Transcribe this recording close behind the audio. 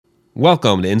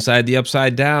Welcome to Inside the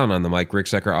Upside Down on the Mike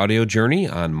Ricksecker audio journey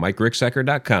on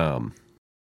MikeRicksecker.com.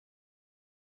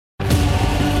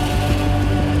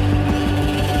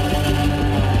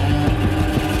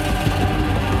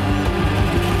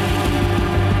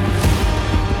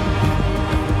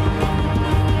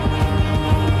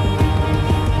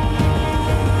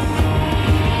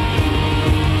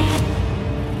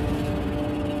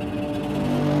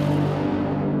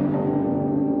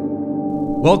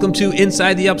 Welcome to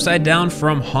Inside the Upside Down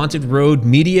from Haunted Road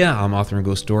Media. I'm author and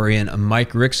ghostorian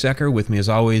Mike Ricksecker. With me, as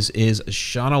always, is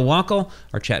Shauna Wankel,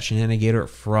 our chat shenanigator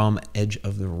from Edge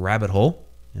of the Rabbit Hole,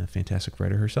 and a fantastic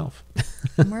writer herself.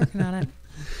 I'm working on it.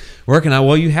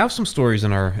 Well, you have some stories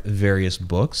in our various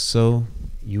books, so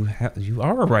you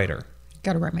are a writer.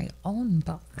 Got to write my own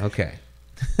book. Okay.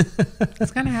 It's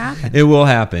going to happen. It will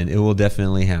happen. It will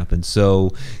definitely happen.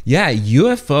 So, yeah,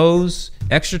 UFOs,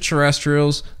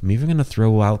 extraterrestrials. I'm even going to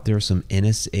throw out there some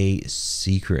NSA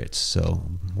secrets. So,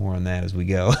 more on that as we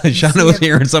go. Shauna was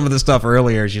hearing some of the stuff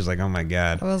earlier. She's like, oh, my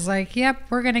God. I was like, yep,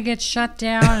 we're going to get shut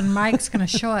down, and Mike's going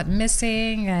to show up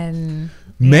missing, and...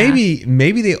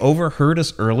 Maybe they overheard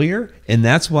us earlier, and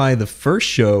that's why the first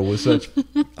show was such.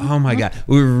 Oh my God,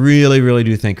 we really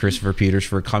do thank Christopher Peters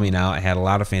for coming out. I had a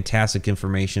lot of fantastic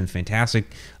information, fantastic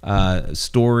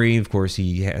story. Of course,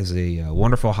 he has a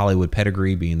wonderful Hollywood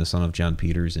pedigree, being the son of John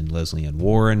Peters and Leslie Ann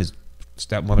Warren. His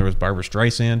stepmother was Barbara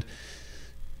Streisand.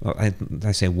 Well,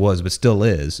 I say was, but still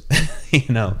is.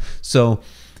 So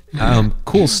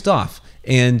cool stuff,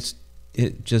 and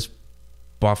it just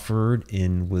buffered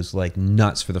and was like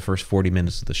nuts for the first 40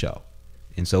 minutes of the show.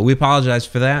 And so we apologize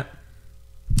for that.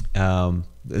 Can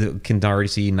already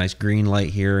see a nice green light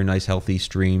here, a nice healthy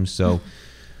stream. So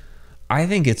I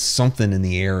think it's something in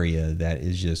the area that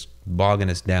is just bogging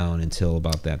us down until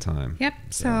about that time. Yep.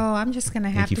 So I'm just going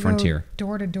to have to Frontier. go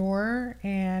door to door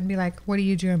and be like, what are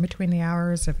you doing between the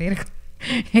hours of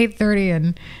 8:30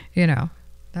 and,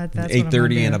 that's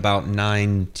 8:30 and about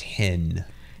 9:10.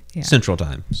 Yeah. Central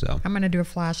time. So I'm going to do a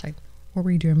flashlight. What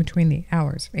were you doing between the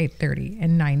hours of 8:30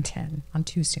 and 9:10 on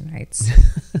Tuesday nights?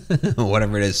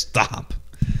 Whatever it is, stop.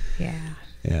 Yeah.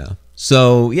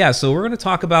 So we're going to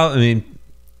talk about,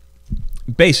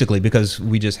 basically, because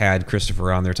we just had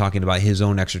Christopher on there talking about his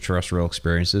own extraterrestrial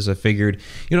experiences, I figured,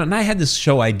 and I had this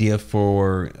show idea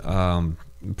for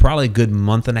probably a good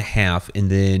month and a half,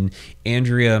 and then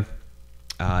Andrea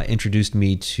introduced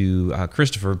me to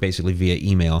Christopher basically via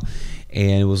email,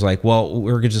 and it was like, well,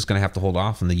 we're just going to have to hold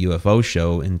off on the UFO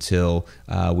show until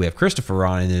we have Christopher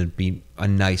on, and it'd be a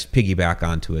nice piggyback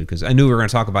onto it, because I knew we were going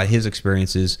to talk about his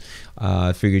experiences.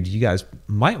 I figured you guys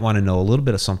might want to know a little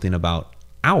bit of something about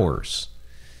ours,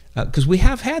 because we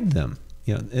have had them.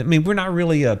 We're not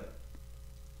really a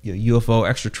UFO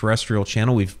extraterrestrial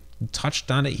channel. We've touched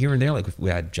on it here and there, like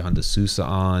we had John DeSouza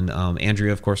on.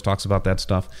 Andrea, of course, talks about that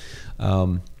stuff.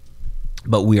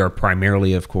 But we are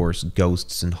primarily, of course,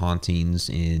 ghosts and hauntings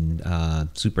and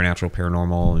supernatural,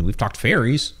 paranormal, and we've talked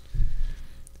fairies.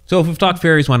 So if we've talked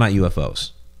fairies, why not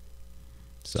UFOs?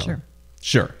 So,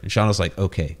 sure. And Shauna's like,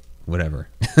 okay, whatever.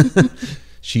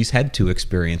 She's had two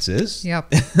experiences.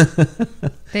 Yep.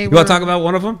 You want to talk about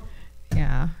one of them?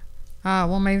 Yeah.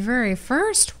 Well, my very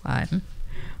first one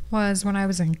was when I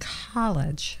was in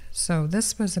college. So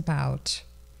this was about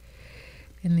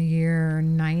in the year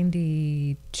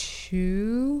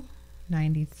 92,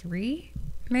 93,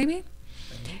 maybe.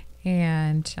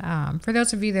 And for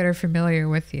those of you that are familiar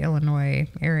with the Illinois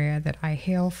area that I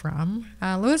hail from,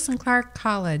 Lewis and Clark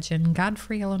College in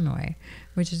Godfrey, Illinois,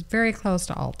 which is very close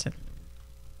to Alton.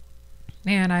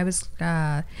 And I was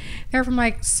there from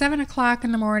like 7 o'clock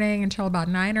in the morning until about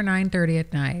 9 or 9:30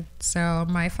 at night. So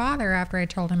my father, after I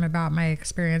told him about my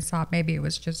experience, thought maybe it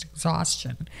was just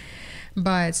exhaustion.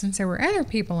 But since there were other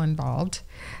people involved,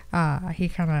 he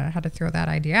kind of had to throw that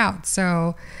idea out.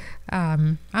 So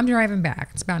I'm driving back.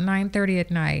 It's about 9:30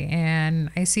 at night, and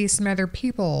I see some other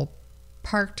people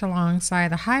parked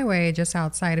alongside the highway just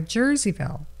outside of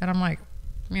Jerseyville. And I'm like,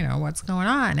 what's going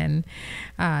on? And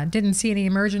didn't see any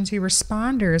emergency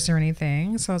responders or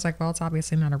anything. So I was like, well, it's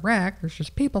obviously not a wreck. There's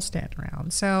just people standing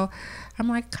around. So I'm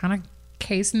like kind of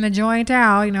casing the joint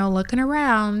out, looking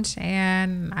around.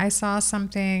 And I saw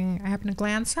something. I happened to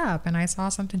glance up, and I saw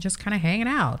something just kind of hanging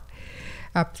out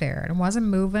up there. It wasn't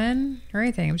moving or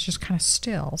anything. It was just kind of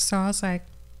still. So I was like,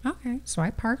 okay. So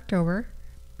I parked over,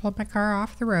 pulled my car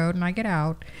off the road, and I get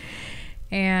out.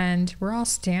 And we're all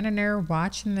standing there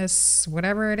watching this,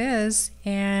 whatever it is.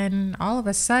 And all of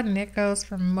a sudden, it goes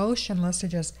from motionless to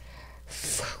just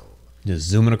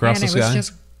zooming across the sky. And it was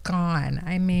just gone.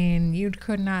 You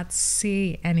could not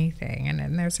see anything.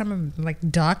 And there's some of them like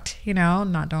ducked,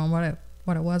 not knowing what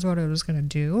what it was going to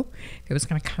do. If it was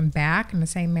going to come back in the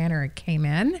same manner it came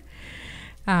in.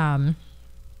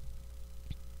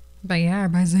 But yeah,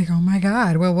 everybody's like, oh my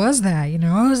God, what was that? You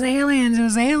know, it was aliens,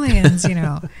 you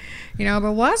know.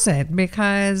 But was it?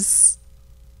 Because,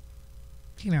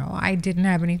 I didn't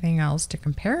have anything else to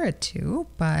compare it to,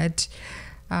 but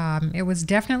it was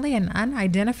definitely an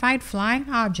unidentified flying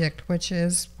object, which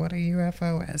is what a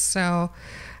UFO is. So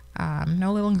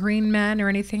no little green men or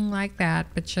anything like that,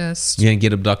 but just... You didn't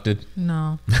get abducted?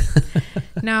 No.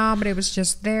 No, but it was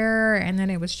just there, and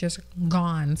then it was just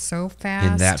gone so fast.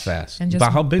 And that fast? And just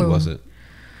About how big boom. was it?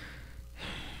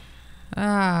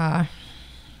 I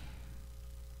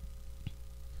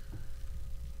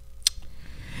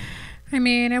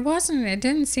mean, it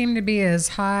didn't seem to be as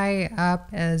high up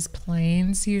as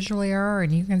planes usually are,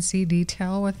 and you can see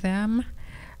detail with them.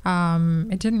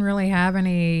 It didn't really have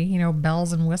any,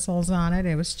 bells and whistles on it.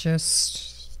 It was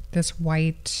just this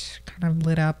white kind of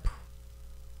lit up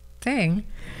thing.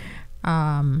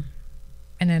 And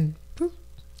then, poof,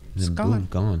 it's And gone.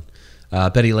 boom,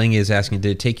 gone. Betty Lang is asking,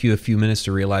 did it take you a few minutes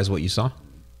to realize what you saw?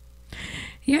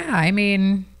 Yeah, I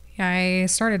mean, I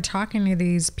started talking to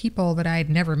these people that I'd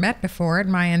never met before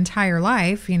in my entire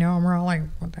life, and we're all like,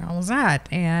 what the hell was that?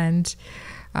 And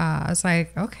I was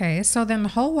like, okay. So then the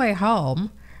whole way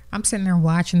home, I'm sitting there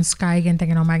watching the sky again,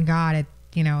 thinking, oh my God,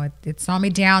 it saw me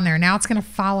down there. Now it's going to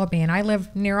follow me. And I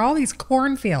live near all these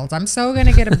cornfields. I'm so going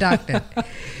to get abducted.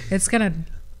 It's going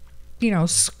to,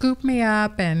 scoop me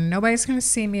up and nobody's going to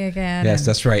see me again. Yes, and,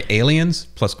 that's right. Aliens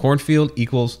plus cornfield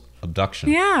equals abduction.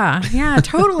 Yeah, it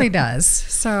totally does.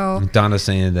 So Donna's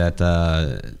saying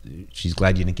that she's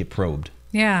glad you didn't get probed.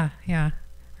 yeah.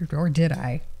 Or did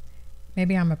I?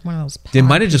 Maybe I'm one of those. They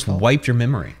might have just people. wiped your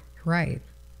memory. Right.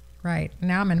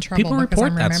 Now I'm in trouble People because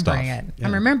report I'm that remembering stuff. it. Yeah.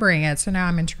 I'm remembering it, so now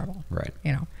I'm in trouble. Right.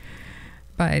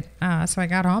 But so I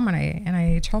got home and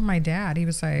I told my dad. He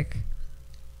was like, "Have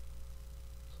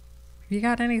you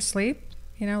got any sleep?"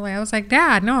 I was like,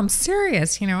 "Dad, no, I'm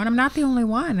serious. And I'm not the only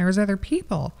one. There was other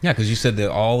people." Yeah, because you said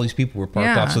that all these people were parked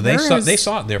Yeah, off, so they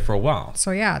saw it there for a while. So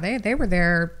yeah, they were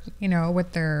there.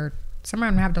 With their. Some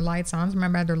of them have their lights on, some of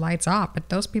them have their lights off, but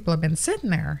those people have been sitting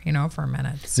there, for a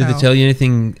minute. So, Did they tell you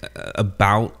anything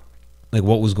about like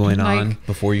what was going on Like-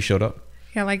 before you showed up?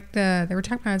 Yeah, like they were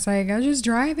talking about, it's like, I was just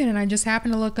driving and I just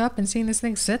happened to look up and seen this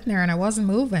thing sitting there and I wasn't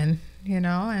moving,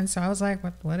 and so I was like,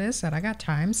 what is it? I got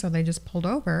time. So they just pulled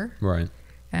over. Right.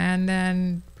 And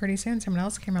then pretty soon someone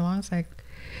else came along. It's like,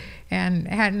 and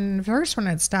the first one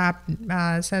had stopped,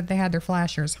 said they had their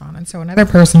flashers on. And so another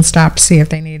person stopped to see if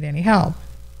they needed any help,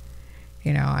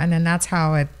 and then that's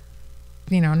how it,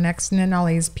 next, and then all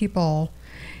these people,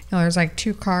 there's like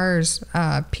two cars,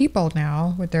 people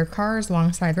now with their cars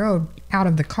alongside the road out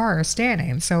of the car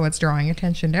standing. So it's drawing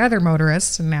attention to other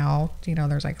motorists. And now,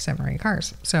 there's like 7 or 8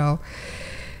 cars. So,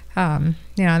 then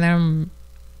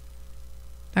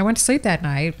I went to sleep that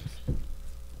night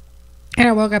and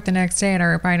I woke up the next day and I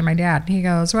replied to my dad. He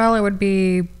goes, well, it would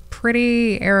be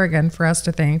pretty arrogant for us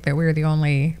to think that we're the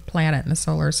only planet in the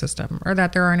solar system or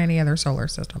that there aren't any other solar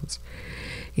systems.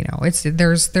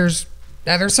 There's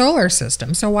other solar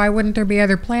systems. So why wouldn't there be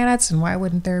other planets and why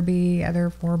wouldn't there be other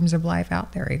forms of life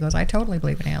out there? He goes, I totally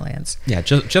believe in aliens. Yeah,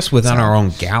 just within our own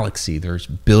galaxy, there's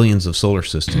billions of solar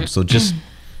systems. So just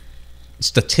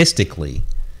statistically,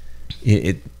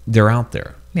 they're out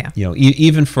there. Yeah.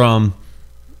 Even from,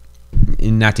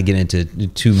 not to get into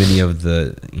too many of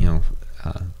the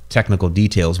technical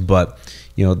details, but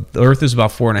the Earth is about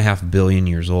 4.5 billion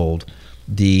years old.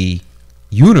 The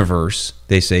universe,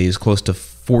 they say, is close to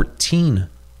 14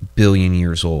 billion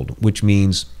years old, which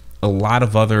means a lot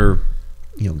of other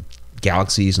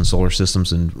galaxies and solar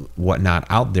systems and whatnot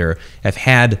out there have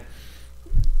had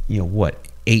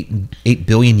 8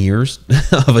 billion years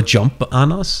of a jump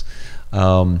on us,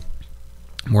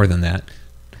 more than that.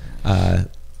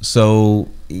 So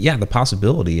yeah, the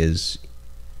possibility is,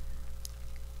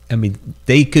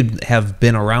 they could have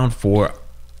been around for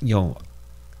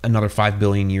another 5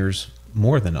 billion years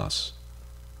more than us.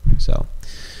 So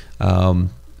who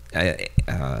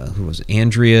was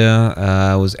Andrea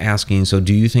was asking, so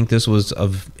do you think this was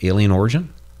of alien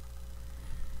origin?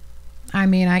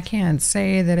 I can't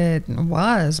say that it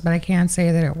was, but I can't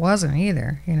say that it wasn't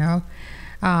either,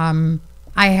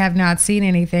 I have not seen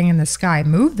anything in the sky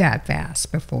move that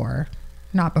fast before.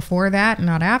 Not before that,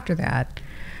 not after that.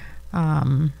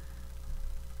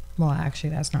 Well,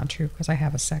 actually, that's not true because I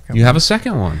have a second You have a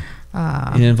second one.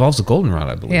 It involves the goldenrod,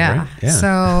 I believe, yeah. right? Yeah.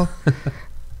 So,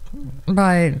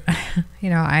 but,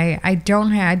 I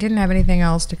didn't have anything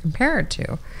else to compare it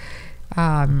to.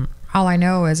 All I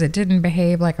know is it didn't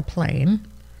behave like a plane.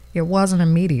 It wasn't a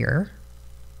meteor.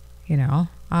 you know.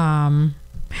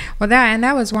 Well,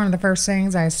 that was one of the first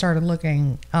things I started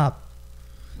looking up,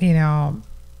 you know,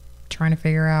 trying to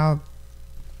figure out.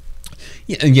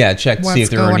 Yeah, check to see if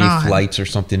there are any on. flights or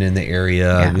something in the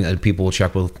area. Yeah. People will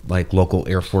check with like local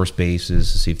Air Force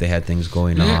bases to see if they had things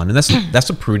going on, and that's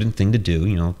a prudent thing to do.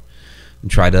 You know,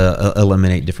 and try to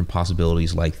eliminate different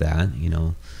possibilities like that. You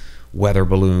know, weather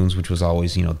balloons, which was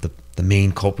always, you know, the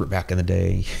main culprit back in the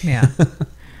day. Yeah,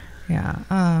 yeah.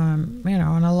 You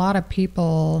know, and a lot of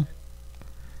people,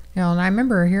 you know, and I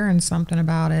remember hearing something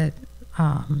about it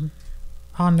on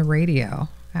the radio.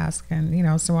 Asking, you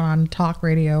know, someone on talk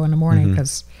radio in the morning,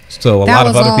 because so a lot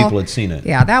of other people had seen it.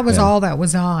 Yeah, that was all that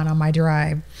was on my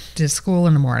drive to school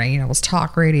in the morning. You know, it was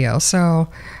talk radio. So,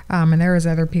 and there was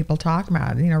other people talking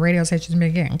about it. You know, radio stations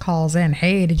been getting calls in.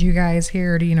 Hey, did you guys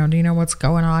hear? Do you know what's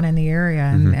going on in the area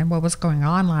and what was going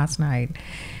on last night?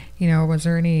 You know, was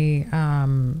there any,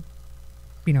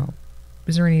 you know,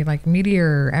 was there any like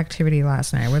meteor activity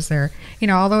last night? Was there, you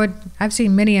know, although I've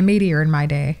seen many a meteor in my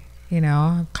day. You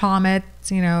know,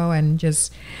 comets, you know, and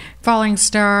just falling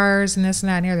stars and this and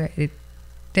that and the other.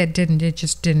 It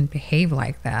just didn't behave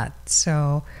like that.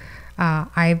 So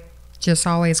I just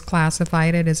always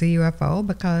classified it as a UFO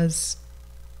because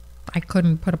I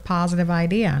couldn't put a positive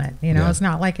ID on it. You know, It's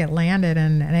not like it landed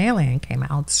and an alien came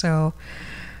out. So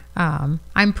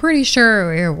I'm pretty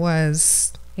sure it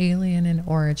was alien in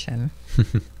origin.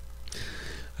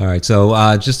 All right,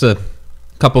 so just a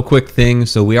couple quick things.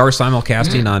 So we are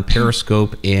simulcasting on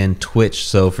Periscope and Twitch.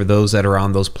 So for those that are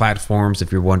on those platforms,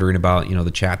 if you're wondering about, you know, the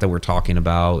chat that we're talking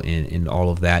about and all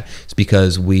of that, it's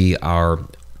because we are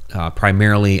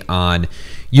primarily on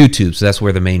YouTube. So that's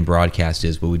where the main broadcast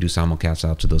is, but we do simulcast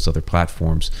out to those other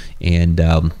platforms. And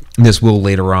this will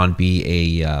later on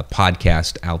be a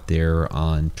podcast out there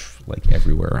on like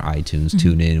everywhere, iTunes,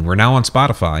 TuneIn. We're now on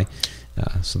Spotify.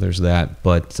 So there's that.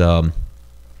 But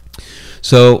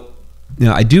so, you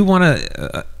know, I do want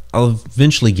to, I'll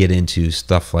eventually get into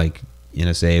stuff like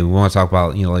NSA. We want to talk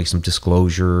about, you know, like some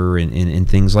disclosure and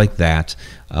things like that,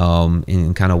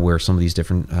 and kind of where some of these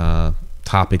different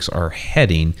topics are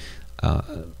heading.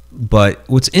 But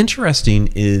what's interesting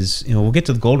is, you know, we'll get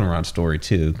to the Goldenrod story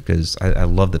too, because I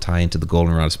love to tie into the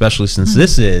Goldenrod, especially since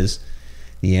this is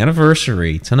the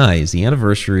anniversary. Tonight is the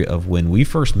anniversary of when we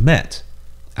first met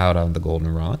out on the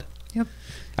Goldenrod. Yep.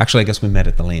 Actually, I guess we met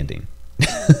at the landing.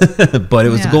 But it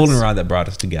was the Goldenrod that brought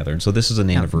us together. And so this is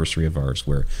an anniversary of ours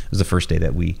where it was the first day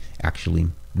that we actually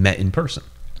met in person.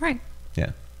 Right.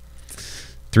 Yeah.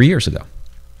 3 years ago.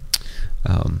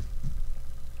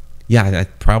 Yeah, I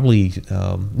probably,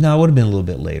 no, it would have been a little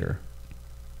bit later.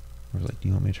 I was like, do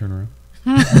you want me to turn around?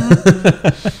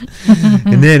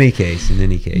 In any case,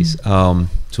 so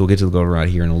we'll get to the Goldenrod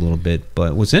here in a little bit.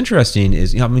 But what's interesting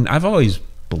is, you know, I mean, I've always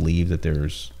believed that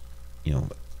there's, you know,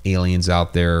 aliens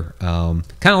out there, kind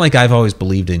of like I've always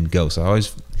believed in ghosts. I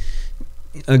always,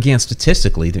 again,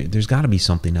 statistically, there's got to be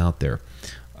something out there,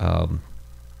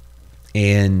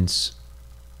 and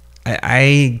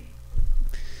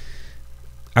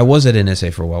I was at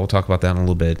NSA for a while. We'll talk about that in a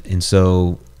little bit. And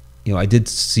so, you know, I did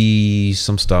see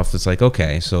some stuff that's like,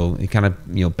 okay, so it kind of,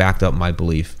 you know, backed up my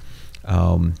belief,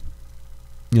 you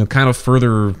know, kind of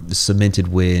further cemented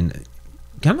when,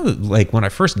 kind of like when I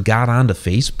first got onto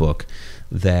Facebook,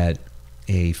 that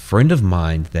a friend of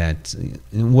mine that,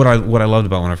 what I loved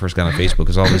about when I first got on Facebook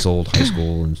is all this old high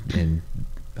school and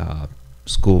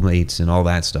schoolmates and all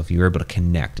that stuff. You were able to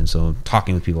connect. And so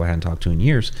talking with people I hadn't talked to in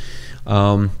years,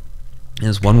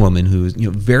 there's one woman who's,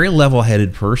 you know, very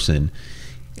level-headed person,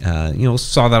 you know,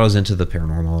 saw that I was into the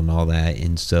paranormal and all that.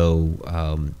 And so,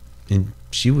 and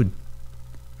she would,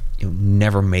 you know,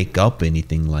 never make up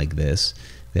anything like this,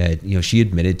 that, you know, she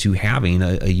admitted to having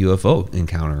a UFO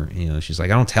encounter. You know, she's like,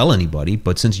 I don't tell anybody,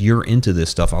 but since you're into this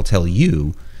stuff, I'll tell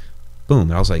you. Boom.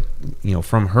 And I was like, you know,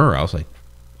 from her, I was like,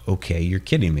 okay, you're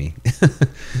kidding me.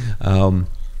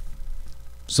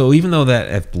 So even though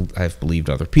that I've believed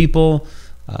other people,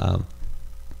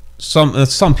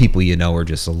 some people, you know, are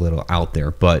just a little out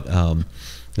there, but you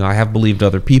know, I have believed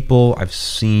other people. I've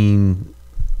seen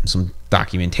some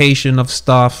documentation of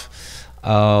stuff,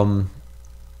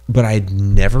 but I'd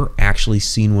never actually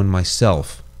seen one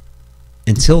myself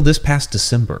until this past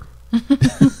December.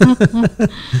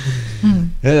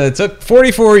 It took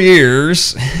 44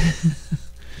 years.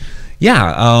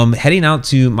 Yeah, heading out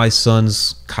to my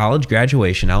son's college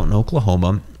graduation out in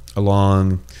Oklahoma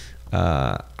along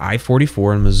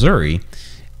I-44 in Missouri,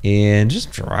 and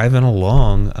just driving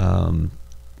along. I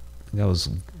think I was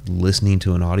listening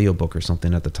to an audiobook or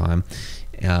something at the time,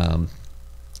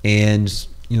 and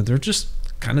you know, they're just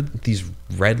kind of these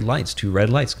red lights, two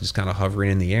red lights, just kind of hovering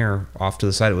in the air off to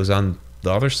the side. It was on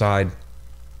the other side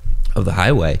of the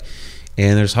highway,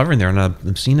 and there's hovering there, and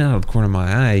I'm seeing it out of the corner of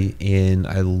my eye, and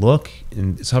I look,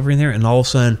 and it's hovering there, and all of a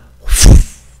sudden,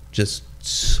 just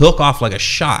took off like a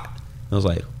shot. I was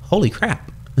like, holy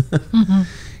crap. Mm-hmm.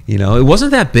 You know, it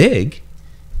wasn't that big.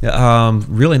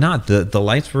 Really not. The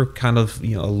lights were kind of,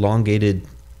 you know, elongated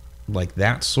like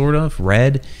that, sort of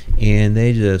red, and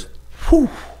they just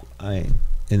and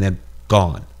then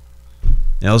gone.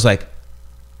 And I was like,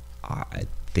 I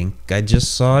think I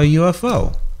just saw a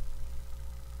UFO.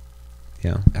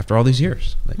 You know, after all these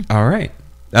years. Like, all right,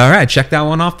 check that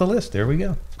one off the list. There we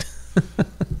go.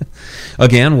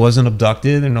 Again, wasn't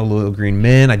abducted. There are no little green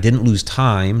men. I didn't lose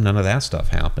time. None of that stuff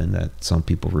happened that some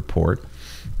people report.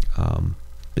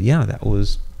 But yeah, that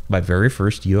was my very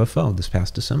first UFO this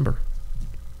past December.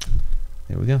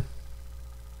 There we go.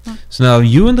 So now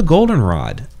you and the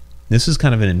goldenrod. This is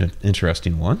kind of an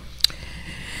interesting one.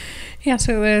 Yeah,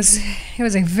 so it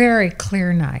was a very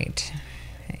clear night,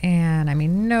 and I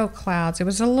mean no clouds. It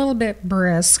was a little bit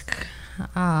brisk,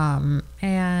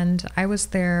 and I was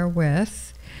there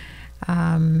with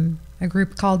a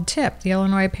group called TIP, the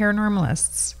Illinois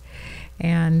Paranormalists,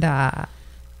 and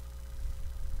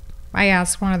I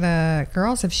asked one of the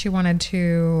girls if she wanted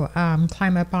to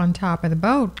climb up on top of the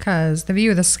boat because the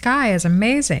view of the sky is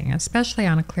amazing, especially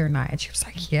on a clear night. She was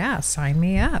like, yeah, sign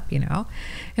me up, you know.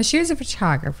 And she was a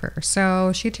photographer,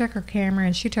 so she took her camera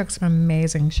and she took some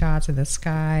amazing shots of the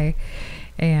sky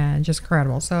and just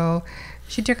incredible. So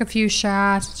she took a few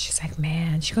shots and she's like,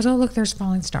 man, she goes, oh, look, there's a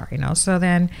falling star, you know. So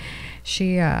then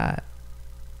she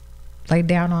laid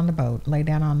down on the boat, laid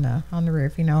down on the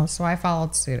roof, you know. So I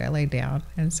followed suit. I laid down,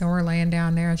 and so we're laying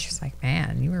down there, and she's like,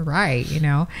 "Man, you were right," you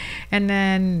know. And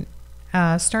then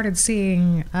started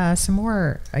seeing some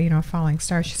more, you know, falling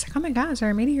stars. She's like, "Oh my God, is there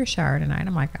a meteor shower tonight?"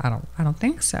 I'm like, "I don't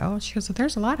think so." She goes, well,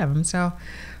 "There's a lot of them." So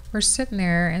we're sitting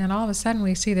there, and then all of a sudden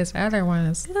we see this other one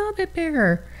that's a little bit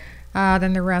bigger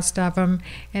than the rest of them,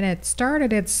 and it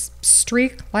started its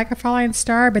streak like a falling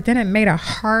star, but then it made a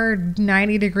hard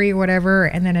 90-degree whatever,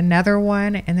 and then another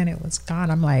one, and then it was gone.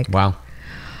 I'm like, wow.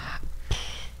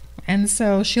 And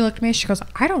so she looked at me, she goes,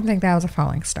 I don't think that was a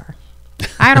falling star.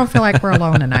 I don't feel like we're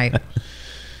alone tonight.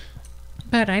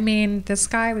 But I mean, the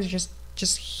sky was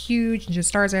just huge and just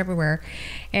stars everywhere,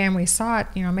 and we saw it,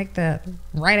 you know, make the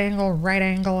right angle,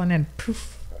 and then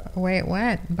poof, away it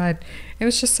went. But it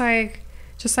was just like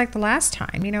the last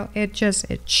time, you know, it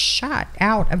shot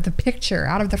out of the picture,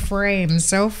 out of the frame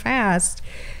so fast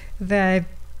that,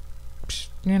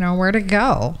 you know, where did it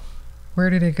go?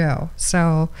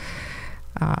 So,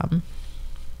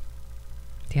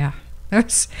 yeah,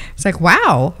 it's like,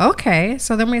 wow, okay.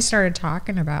 So then we started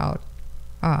talking about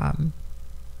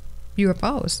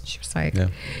UFOs. She was like, yeah,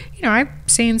 you know, I've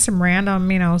seen some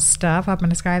random, you know, stuff up in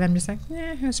the sky that I'm just like,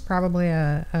 it was probably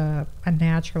a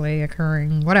naturally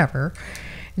occurring whatever.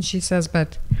 And she says,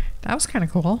 but that was kind of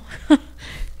cool.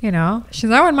 You know, she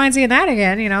says, I wouldn't mind seeing that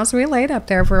again, you know. So we laid up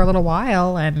there for a little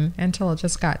while and until it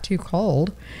just got too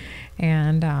cold,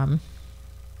 and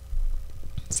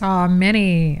saw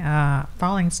many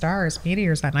falling stars,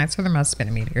 meteors that night. So there must have been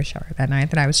a meteor shower that night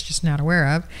that I was just not aware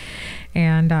of.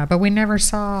 And but we never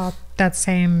saw that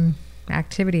same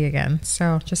activity again.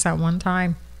 So just that one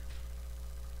time.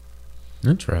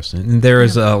 Interesting. And there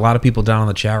is a lot of people down in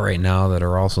the chat right now that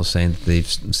are also saying that they've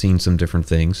seen some different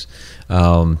things.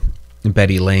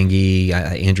 Betty Lange,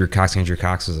 Andrew Cox. Andrew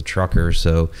Cox is a trucker,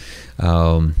 so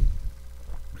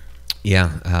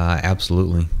yeah,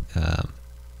 absolutely.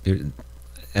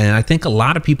 And I think a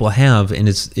lot of people have, and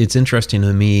it's interesting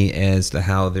to me as to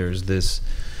how there's this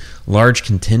large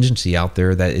contingency out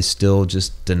there that is still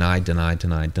just deny.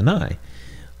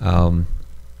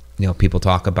 You know, people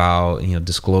talk about, you know,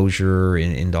 disclosure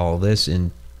and all this,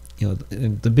 and you know,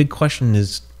 the big question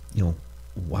is, you know,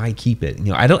 why keep it?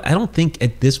 You know, I don't think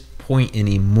at this point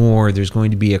anymore there's going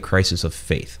to be a crisis of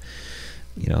faith.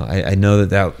 You know, I know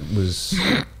that was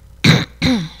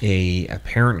a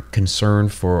apparent concern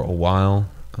for a while.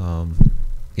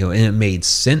 You know, and it made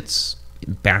sense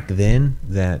back then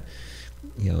that,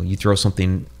 you know, you throw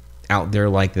something out there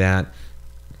like that,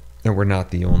 and we're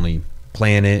not the only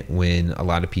planet, when a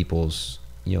lot of people's,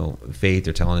 you know, faith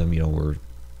are telling them, you know, we're,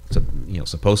 you know,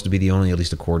 supposed to be the only, at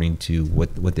least according to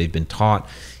what they've been taught,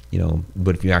 you know.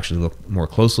 But if you actually look more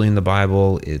closely in the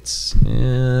Bible, it's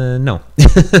no.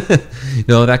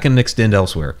 No, that can extend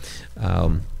elsewhere.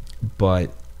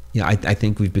 But yeah, I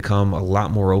think we've become a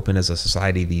lot more open as a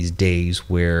society these days,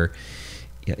 where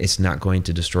it's not going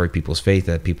to destroy people's faith,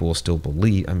 that people will still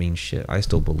believe. I mean, shit, I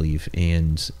still believe,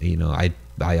 and you know,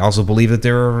 I also believe that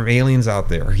there are aliens out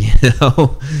there, you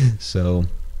know. So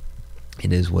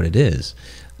it is what it is.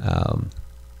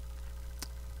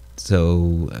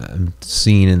 So I'm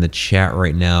seeing in the chat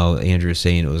right now, Andrew is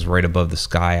saying it was right above the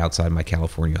sky outside my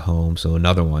California home. So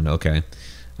another one, okay.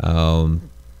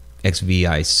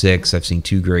 XVI6, I've seen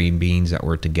 2 gray beings that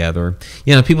were together.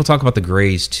 Yeah, people talk about the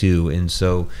grays too, and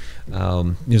so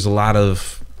there's a lot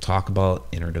of talk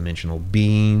about interdimensional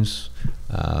beings.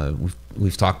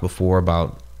 We've talked before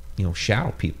about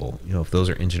shadow people. If those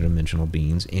are interdimensional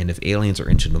beings, and if aliens are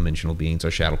interdimensional beings, are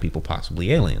shadow people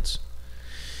possibly aliens?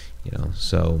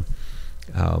 So,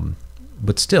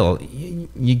 but still,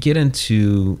 you get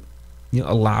into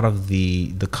a lot of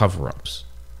the cover-ups.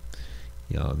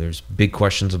 There's big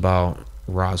questions about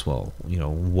Roswell.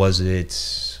 Was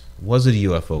it a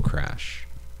UFO crash?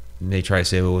 And they try to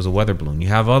say it was a weather balloon. You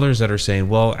have others that are saying,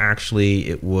 well, actually,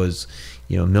 it was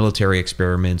military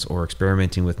experiments or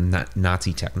experimenting with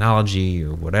Nazi technology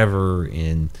or whatever,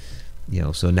 and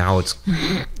so now it's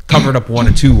covered up one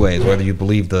or two ways, whether you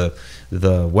believe the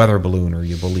weather balloon or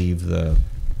you believe the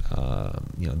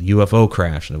the UFO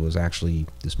crash, and it was actually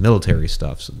this military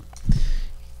stuff. So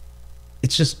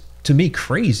it's just, to me,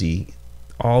 crazy,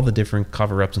 all the different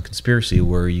cover-ups and conspiracy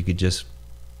where you could just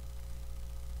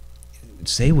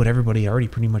say what everybody already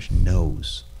pretty much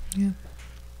knows. Yeah.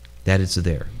 That it's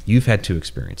there. You've had 2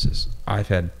 experiences. I've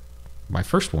had my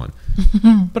first one,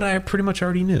 but I pretty much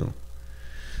already knew.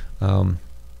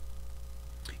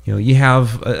 You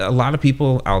have a lot of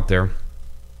people out there,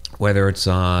 whether it's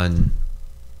on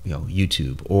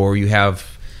YouTube, or you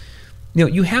have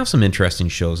some interesting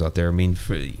shows out there. I mean,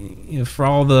 for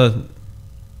all the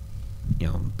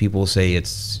people say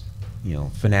it's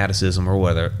fanaticism or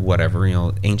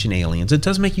whatever, Ancient Aliens, it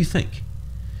does make you think.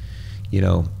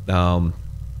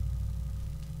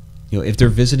 If they're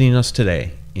visiting us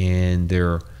today and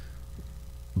they're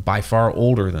by far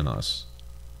older than us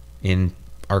and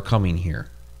are coming here,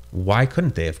 why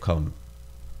couldn't they have come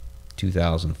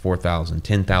 2,000, 4,000,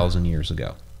 10,000 years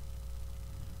ago?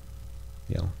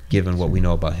 Given what we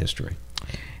know about history.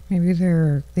 Maybe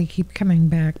they keep coming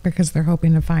back because they're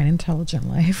hoping to find intelligent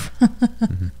life.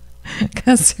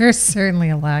 Because there's certainly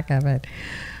a lack of it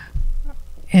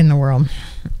in the world.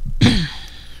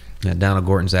 Donna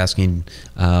Gorton's asking,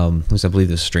 at least I believe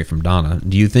this is straight from Donna,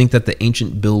 do you think that the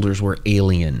ancient builders were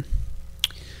alien?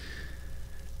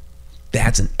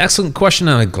 That's an excellent question,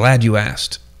 and I'm glad you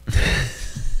asked.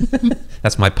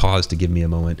 That's my pause to give me a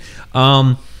moment.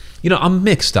 I'm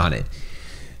mixed on it.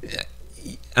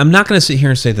 I'm not going to sit here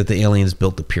and say that the aliens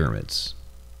built the pyramids.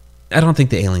 I don't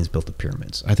think the aliens built the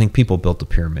pyramids. I think people built the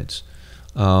pyramids.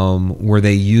 Were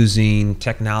they using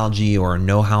technology or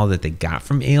know-how that they got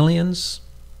from aliens?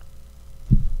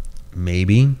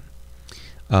 Maybe.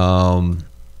 All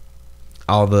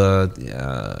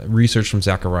the research from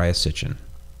Zecharia Sitchin,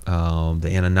 the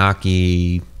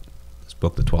Anunnaki, this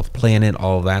book, The 12th Planet,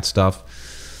 all of that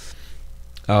stuff.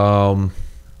 From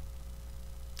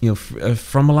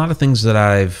a lot of things that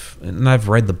I've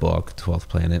read the book, 12th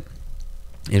Planet,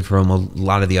 and from a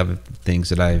lot of the other things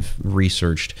that I've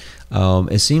researched,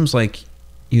 it seems like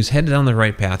he was headed down the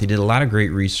right path. He did a lot of great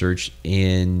research,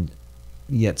 and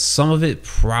yet some of it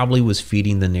probably was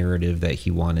feeding the narrative that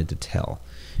he wanted to tell.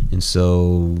 And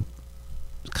so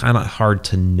it's kind of hard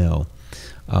to know.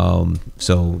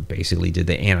 So basically, did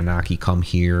the Anunnaki come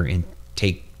here and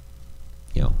take,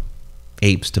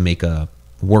 apes to make a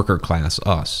worker class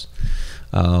us?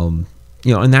 And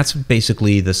that's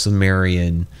basically the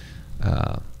Sumerian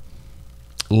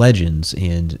legends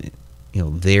and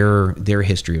their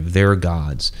history of their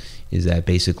gods, is that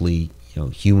basically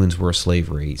humans were a slave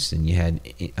race, and you had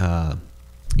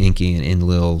Enki and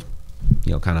Enlil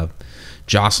kind of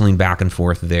jostling back and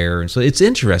forth there. And so it's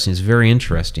interesting. It's very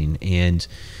interesting, and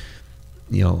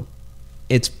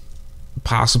it's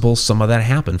possible some of that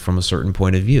happened from a certain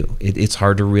point of view. It's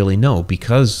hard to really know,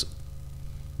 because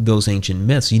those ancient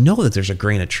myths, that there's a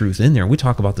grain of truth in there. We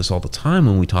talk about this all the time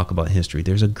when we talk about history.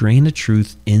 There's a grain of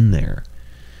truth in there.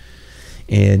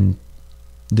 And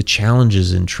the challenge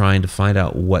is in trying to find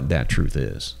out what that truth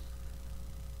is.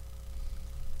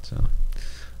 So,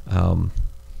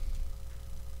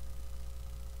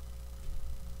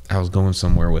 I was going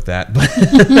somewhere with that, but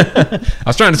I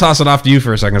was trying to toss it off to you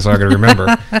for a second so I could remember.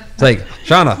 It's like,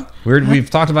 Shauna, we've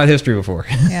talked about history before.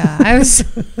 Yeah, I was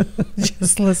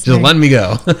just listening. Just let me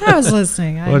go. I was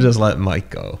listening. We'll just let Mike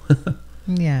go.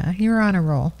 Yeah, you were on a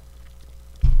roll.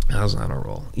 I was on a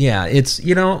roll. Yeah, it's,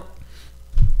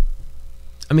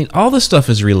 all this stuff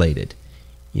is related.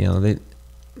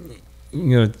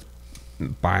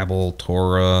 Bible,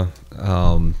 Torah,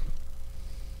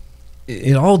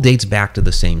 it all dates back to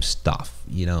the same stuff,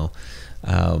 it's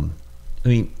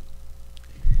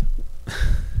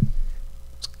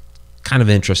kind of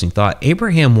an interesting thought.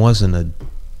 Abraham wasn't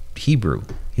Hebrew.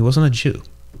 He wasn't a Jew.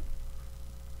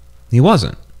 He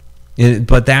wasn't.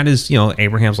 But that is,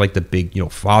 Abraham's like the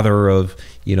big, father of,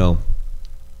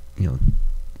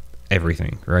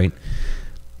 everything, right?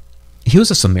 He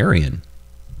was a Sumerian.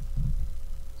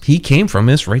 He came from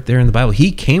this right there in the Bible.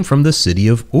 He came from the city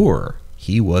of Ur.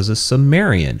 He was a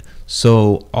Sumerian.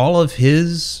 So all of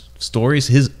his stories,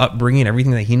 his upbringing,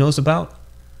 everything that he knows about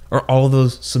are all of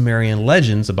those Sumerian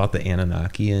legends about the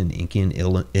Anunnaki and Enki and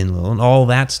Enlil and all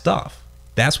that stuff.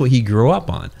 That's what he grew up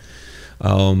on.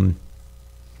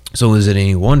 So is it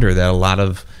any wonder that a lot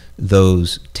of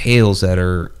those tales that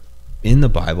are in the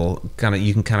Bible,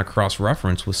 you can kind of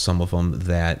cross-reference with some of them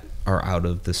that are out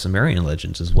of the Sumerian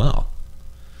legends as well?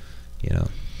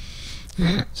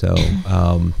 So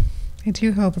I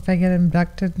do hope if I get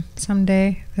abducted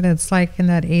someday that it's like in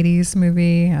that 80s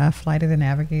movie, Flight of the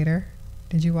Navigator.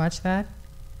 Did you watch that?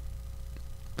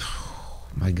 Oh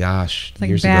my gosh, like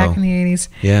years back ago. in the 80s.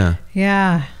 Yeah.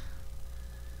 Yeah.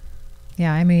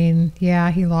 Yeah, I mean,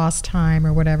 he lost time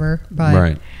or whatever,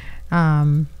 but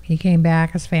he came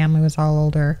back. His family was all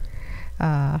older.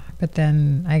 But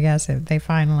then I guess they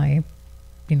finally,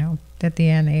 at the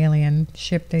end, the alien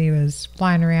ship that he was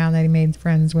flying around that he made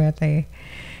friends with, they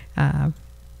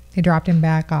dropped him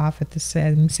back off at the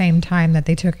same time that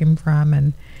they took him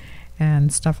from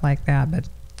and stuff like that. But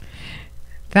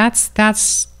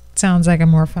that's sounds like a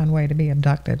more fun way to be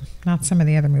abducted, not some of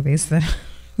the other movies that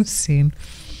I've seen.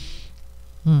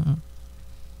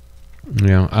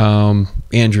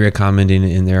 Andrea commenting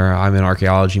in there, I'm an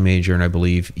archaeology major and I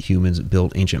believe humans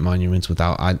built ancient monuments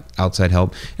without outside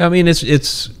help. I mean,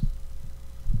 it's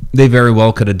they very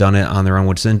well could have done it on their own.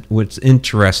 What's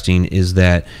interesting is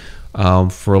that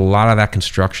for a lot of that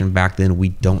construction back then, we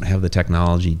don't have the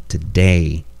technology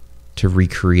today to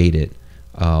recreate it,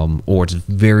 or it's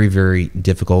very, very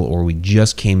difficult, or we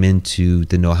just came into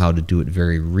the know-how to do it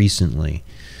very recently.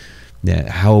 That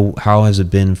how has it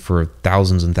been for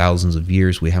thousands and thousands of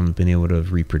years? We haven't been able to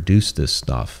reproduce this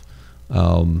stuff.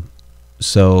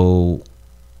 So,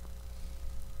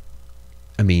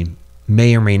 I mean,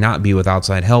 may or may not be with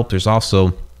outside help. There's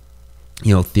also,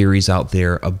 theories out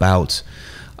there about,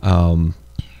 that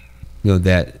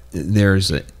there's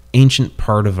an ancient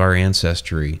part of our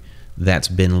ancestry that's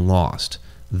been lost.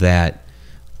 That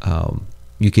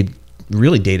you could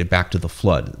really date it back to the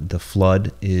flood. The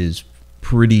flood is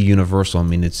pretty universal. I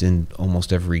mean, it's in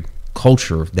almost every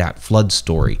culture, that flood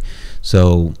story.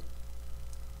 So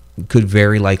it could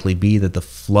very likely be that the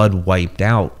flood wiped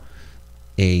out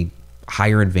a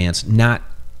higher advanced, not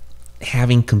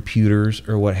having computers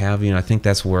or what have you. And I think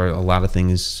that's where a lot of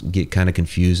things get kind of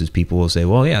confused, as people will say,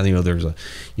 well, yeah, there's a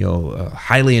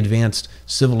highly advanced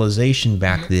civilization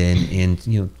back then,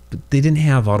 and but they didn't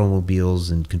have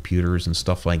automobiles and computers and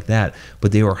stuff like that,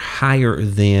 but they were higher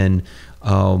than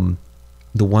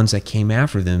the ones that came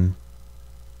after them,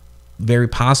 very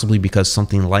possibly because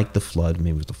something like the flood,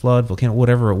 maybe it was the flood, volcano,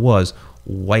 whatever it was,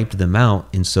 wiped them out.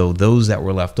 And so those that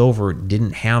were left over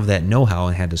didn't have that know-how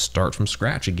and had to start from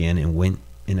scratch again and went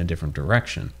in a different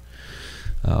direction.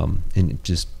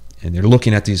 And they're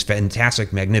looking at these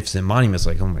fantastic, magnificent monuments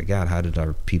like, oh my God, how did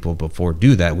our people before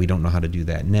do that? We don't know how to do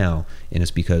that now. And it's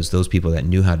because those people that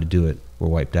knew how to do it were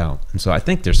wiped out. And so I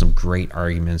think there's some great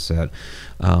arguments that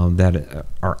that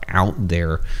are out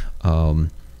there,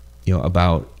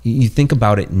 about, you think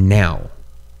about it now,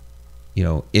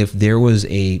 if there was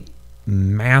a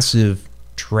massive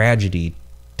tragedy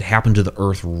to happen to the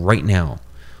earth right now,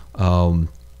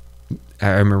 I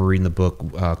remember reading the book,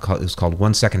 it was called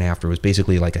 1 Second After. It was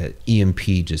basically like an EMP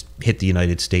just hit the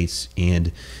United States,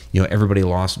 and everybody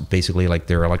lost basically like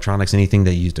their electronics, anything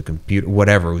they used, a computer,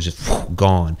 whatever, it was just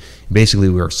gone. Basically,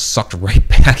 we were sucked right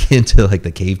back into like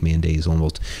the caveman days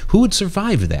almost. Who would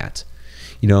survive that?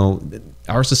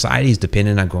 Our society is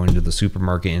dependent on going to the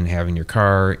supermarket and having your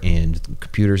car and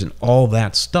computers and all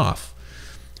that stuff.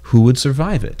 Who would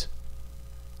survive it?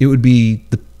 It would be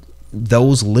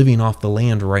those living off the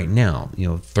land right now.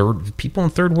 People in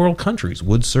third world countries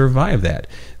would survive that.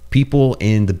 People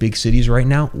in the big cities right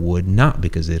now would not,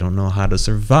 because they don't know how to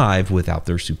survive without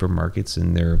their supermarkets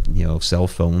and their cell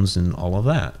phones and all of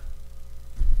that.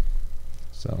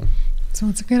 So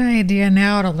it's a good idea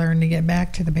now to learn to get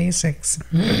back to the basics.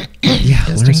 Yeah,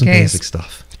 just learn in some case. basic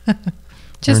stuff.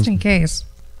 Just in case.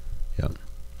 Yep.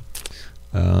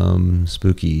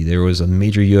 Spooky. There was a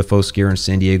major UFO scare in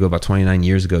San Diego about 29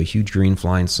 years ago. A huge green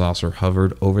flying saucer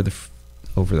hovered over the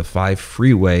 5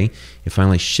 freeway. It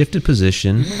finally shifted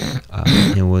position.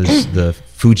 It was the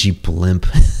Fuji blimp.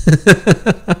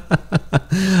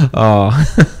 Oh,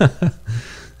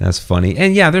 that's funny.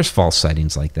 And yeah, there's false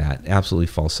sightings like that. Absolutely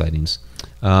false sightings.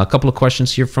 A couple of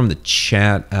questions here from the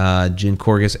chat. Jin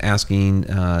Korgus asking,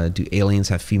 do aliens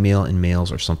have female and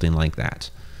males or something like that?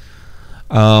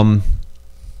 I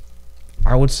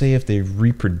would say if they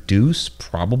reproduce,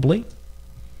 probably.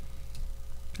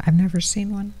 I've never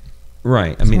seen one.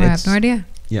 Right. I mean, I have no idea.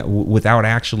 Yeah, without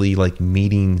actually like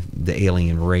meeting the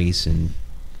alien race and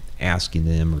asking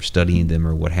them or studying them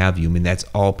or what have you. I mean, that's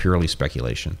all purely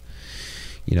speculation.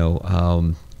 You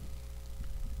know,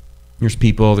 there's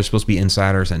people, there's supposed to be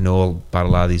insiders that know about a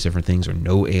lot of these different things or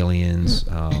know aliens.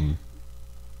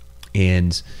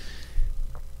 And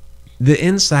the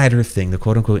insider thing, the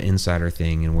quote unquote insider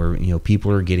thing, and where, you know,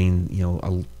 people are getting, you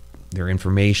know, their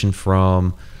information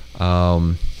from,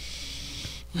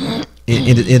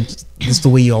 it's the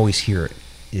way you always hear it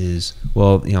is,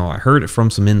 well, you know, I heard it from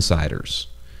some insiders,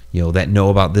 you know, that know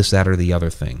about this, that, or the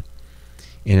other thing.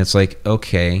 And it's like,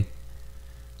 okay,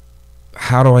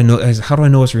 how do I know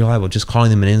it's reliable? Just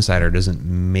calling them an insider doesn't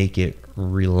make it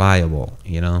reliable,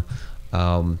 you know?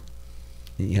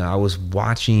 You know, I was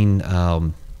watching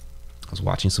some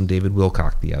David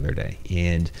Wilcock the other day,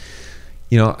 and,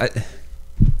 you know,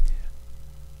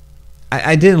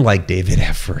 I didn't like David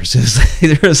at first.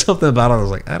 There was something about it. I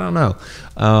was like, I don't know.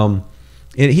 And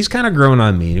he's kind of grown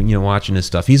on me, you know, watching his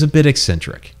stuff. He's a bit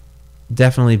eccentric,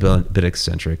 definitely a bit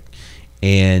eccentric,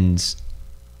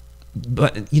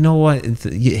 but you know what?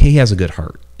 He has a good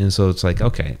heart, and so it's like,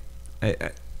 okay,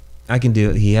 I can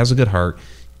do it. He has a good heart.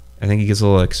 I think he gets a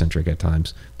little eccentric at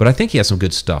times, but I think he has some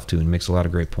good stuff too, and makes a lot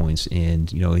of great points.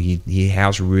 And you know, he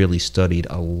has really studied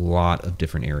a lot of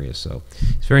different areas, so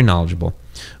he's very knowledgeable.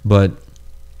 But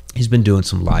he's been doing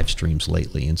some live streams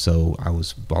lately, and so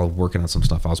while working on some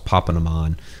stuff, I was popping him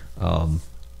on,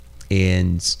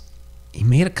 and he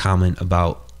made a comment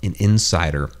about an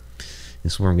insider.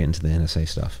 This is where I'm getting to the NSA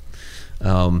stuff.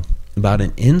 About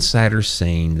an insider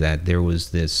saying that there was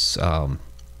this, and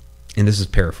this is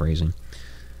paraphrasing,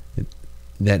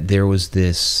 that there was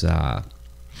this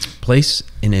place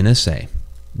in NSA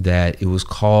that it was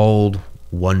called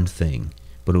one thing,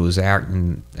 but it was I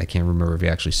can't remember if he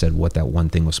actually said what that one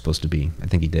thing was supposed to be. I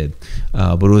think he did,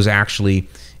 but it was actually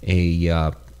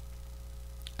an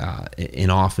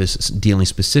office dealing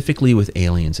specifically with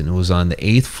aliens, and it was on the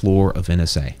 8th floor of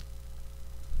NSA.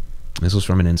 This was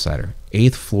from an insider.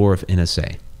 8th floor of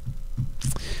NSA.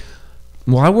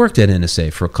 Well, I worked at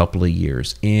NSA for a couple of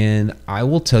years, and I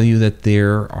will tell you that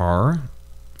there are,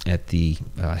 at the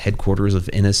headquarters of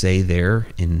NSA there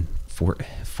in Fort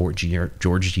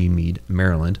George G. Meade,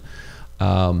 Maryland,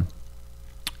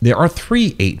 there are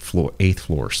 3 8th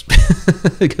floors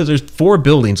because there's 4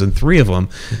 buildings, and 3 of them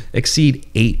exceed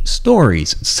 8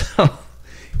 stories. So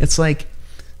it's like,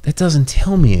 that doesn't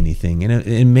tell me anything, and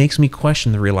it makes me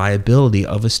question the reliability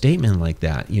of a statement like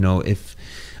that. You know, if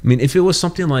it was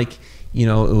something like, you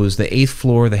know, it was the 8th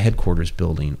floor of the headquarters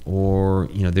building, or,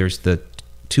 you know, there's the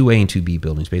 2A and 2B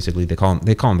buildings. Basically, they call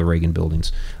them the Reagan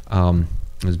buildings. It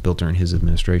was built during his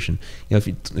administration. You know, if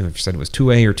you said it was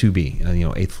 2A or 2B, you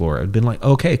know, 8th floor, I'd been like,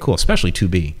 okay, cool, especially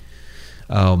 2B,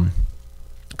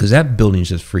 because that building is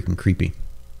just freaking creepy.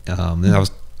 And I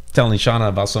was telling Shauna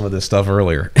about some of this stuff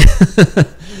earlier.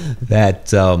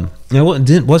 That you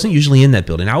know, wasn't usually in that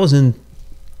building. I was in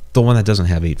the one that doesn't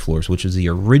have 8 floors, which is the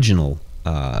original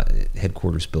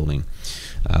headquarters building,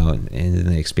 and then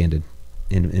they expanded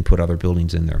and put other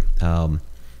buildings in there.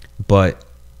 But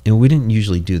you know, we didn't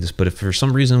usually do this. But if for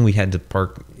some reason we had to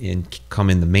park and come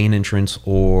in the main entrance,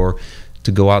 or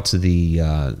to go out to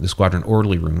the squadron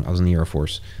orderly room, I was in the Air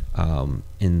Force,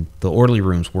 and the orderly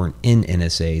rooms weren't in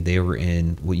NSA. They were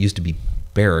in what used to be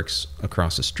barracks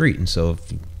across the street. And so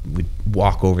if we'd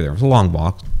walk over there, it was a long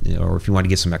walk, you know, or if you wanted to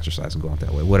get some exercise and go out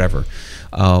that way, whatever.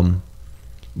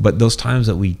 But those times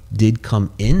that we did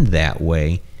come in that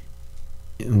way,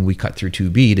 we cut through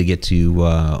 2B to get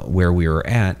to where we were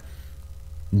at,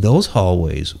 those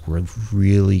hallways were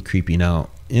really creepy. Now,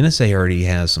 NSA already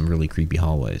has some really creepy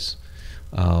hallways.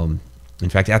 In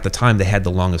fact, at the time, they had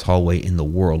the longest hallway in the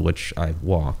world, which I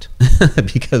walked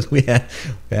because we had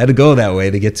to go that way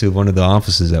to get to one of the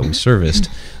offices that we serviced.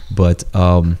 But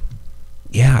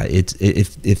yeah,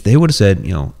 if they would have said,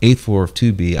 you know, 8th floor of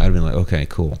 2B, I'd have been like, okay,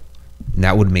 cool. And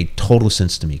that would have made total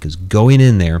sense to me, because going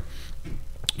in there,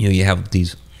 you know, you have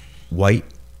these white,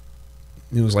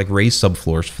 it was like raised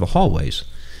subfloors for the hallways.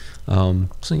 So,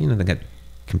 you know, they got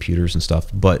computers and stuff,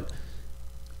 but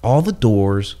all the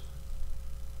doors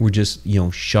were just, you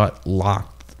know, shut,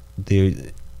 locked.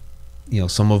 They, you know,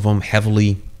 some of them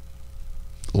heavily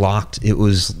locked. It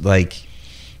was like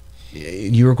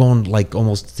you were going like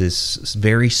almost this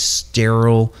very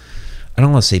sterile, I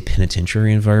don't want to say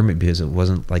penitentiary environment, because it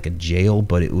wasn't like a jail,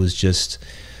 but it was just,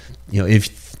 you know,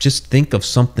 if just think of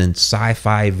something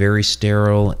sci-fi, very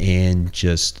sterile and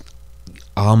just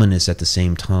ominous at the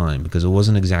same time, because it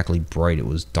wasn't exactly bright. It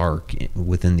was dark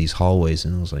within these hallways,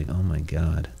 and it was like, oh my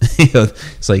God.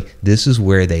 It's like, this is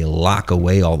where they lock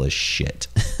away all this shit.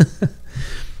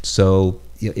 So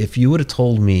if you would have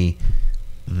told me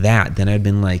that, then I'd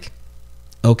been like,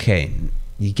 okay,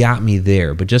 you got me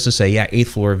there. But just to say, yeah, 8th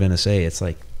floor of NSA, it's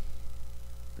like,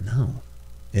 no.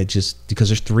 It just, because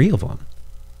there's 3 of them.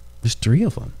 There's 3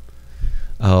 of them.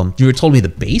 You would have told me the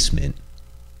basement,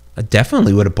 I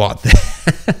definitely would have bought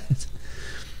that.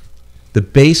 The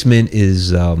basement is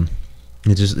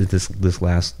just this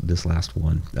last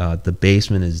one. The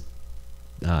basement is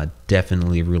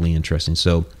definitely really interesting.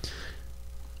 So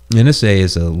NSA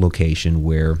is a location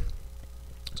where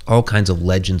all kinds of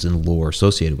legends and lore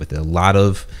associated with it. A lot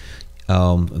of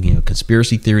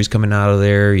conspiracy theories coming out of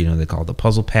there. They call it the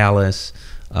Puzzle Palace.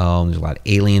 There's a lot of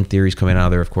alien theories coming out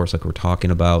of there, of course, like we're talking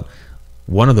about.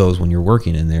 One of those, when you're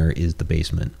working in there, is the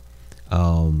basement.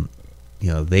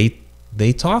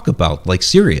 They talk about, like,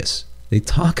 serious. They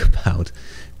talk about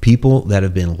people that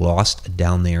have been lost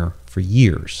down there for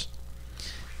years.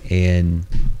 And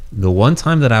the one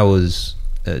time that I was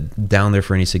down there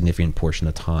for any significant portion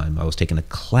of time, I was taking a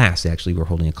class. Actually, we were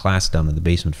holding a class down in the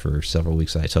basement for several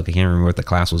weeks that I took. I can't remember what the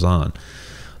class was on.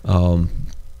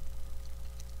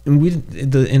 And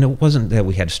it wasn't that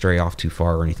we had to stray off too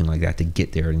far or anything like that to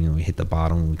get there. We hit the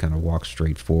bottom and we kind of walked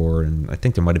straight forward. And I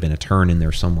think there might have been a turn in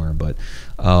there somewhere. But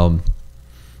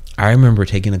I remember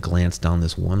taking a glance down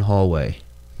this one hallway,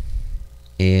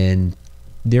 and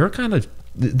they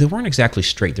weren't exactly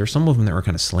straight. There were some of them that were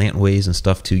kind of slant ways and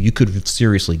stuff too. You could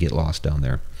seriously get lost down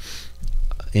there.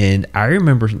 And I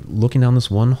remember looking down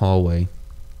this one hallway,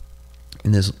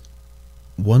 and this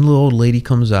one little old lady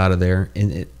comes out of there,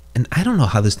 and I don't know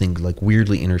how this thing like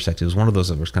weirdly intersected. It was one of those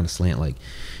that was kind of slant like,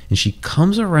 and she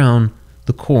comes around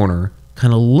the corner,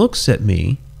 kind of looks at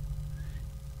me.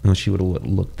 And she would have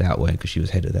looked that way because she was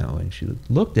headed that way. She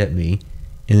looked at me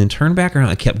and then turned back around.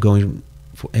 I kept going,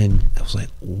 and I was like,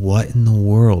 what in the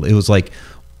world? It was like,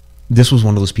 this was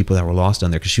one of those people that were lost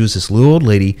down there, because she was this little old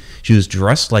lady. She was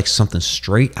dressed like something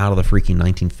straight out of the freaking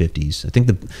 1950s. I think,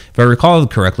 if I recall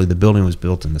correctly, the building was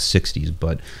built in the 60s,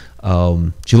 but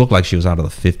she looked like she was out of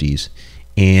the 50s.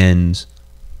 And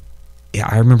yeah,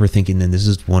 I remember thinking, then this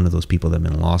is one of those people that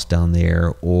have been lost down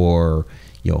there, or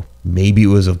maybe it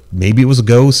was a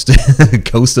ghost,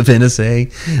 ghost of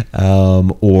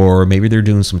NSA, or maybe they're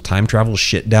doing some time travel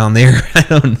shit down there. I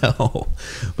don't know,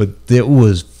 but it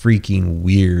was freaking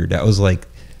weird. That was like,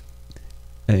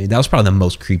 that was probably the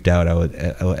most creeped out I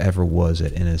ever was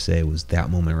at NSA, was that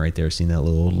moment right there, seeing that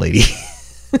little old lady.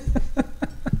 It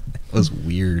was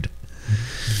weird.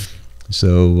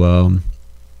 So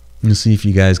let's see if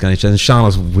you guys got any chance.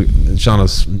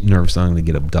 Shauna's nervous I'm going to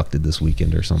get abducted this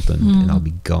weekend or something, and I'll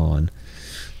be gone.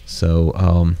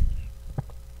 So,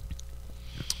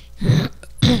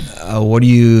 what do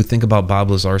you think about Bob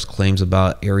Lazar's claims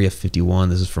about Area 51?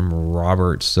 This is from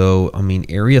Robert. So,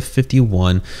 Area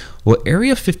 51. Well,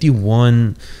 Area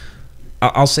 51,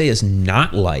 I'll say, is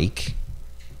not like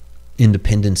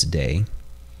Independence Day,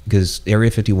 because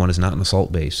Area 51 is not an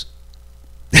assault base.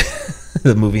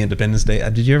 The movie Independence Day.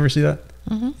 Did you ever see that?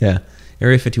 Mm-hmm. Yeah.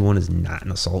 Area 51 is not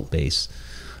an assault base.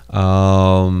 Do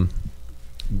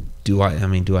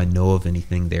I know of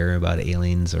anything there about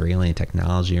aliens or alien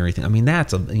technology or anything?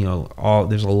 That's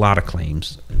there's a lot of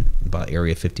claims about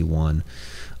Area 51,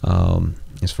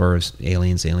 as far as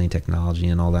aliens, alien technology,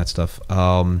 and all that stuff.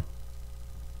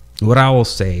 What I will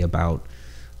say about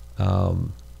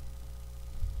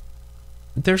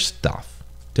there's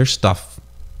stuff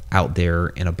out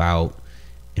there and about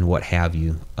and what have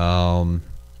you. I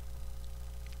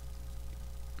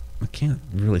can't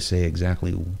really say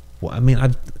exactly what.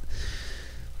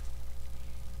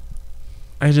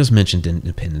 I just mentioned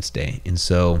Independence Day, and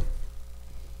so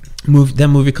that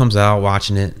movie comes out,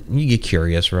 watching it, you get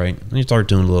curious, right? And you start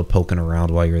doing a little poking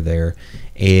around while you're there,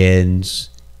 and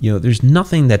there's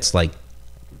nothing that's like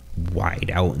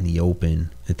wide out in the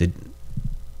open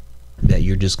that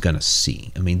you're just gonna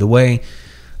see. The way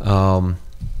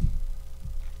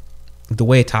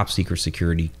a top secret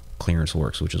security clearance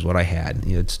works, which is what I had.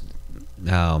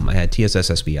 I had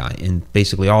TSS SBI, and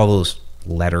basically all those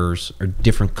letters are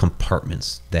different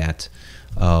compartments that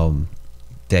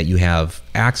you have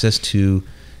access to,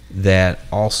 that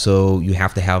also you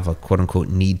have to have a quote unquote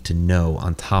need to know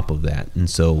on top of that. And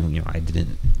so,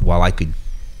 while I could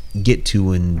get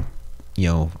to and,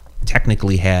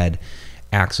 technically had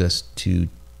access to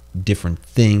different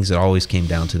things, it always came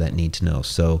down to that need to know.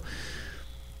 So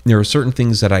there were certain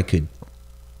things that I could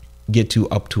get to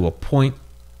up to a point,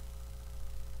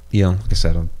 like I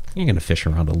said, you're going to fish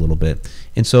around a little bit.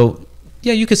 And so,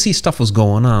 yeah, you could see stuff was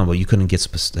going on, but you couldn't get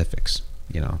specifics,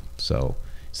 So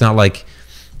it's not like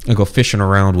I go fishing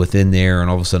around within there and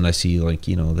all of a sudden I see like,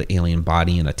 the alien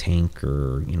body in a tank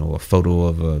or, a photo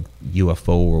of a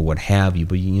UFO or what have you.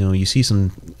 But, you see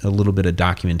a little bit of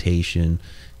documentation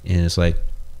and it's like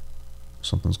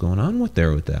something's going on with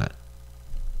that.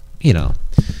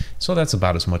 So that's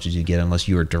about as much as you get unless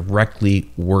you are directly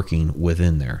working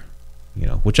within there,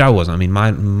 which I wasn't. I mean,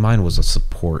 mine was a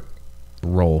support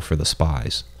role for the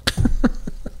spies.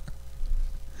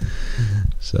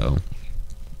 So,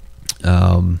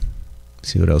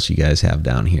 see what else you guys have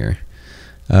down here.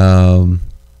 Is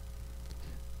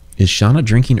Shauna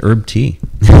drinking herb tea?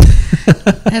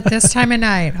 At this time of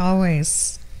night,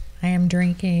 always. I am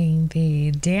drinking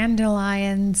the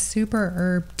Dandelion Super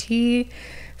Herb Tea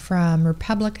from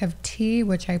Republic of Tea,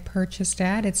 which I purchased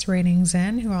at It's Raining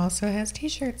Zen, who also has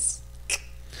t-shirts.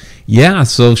 Yeah,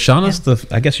 so Shauna's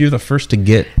I guess you're the first to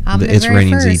get the It's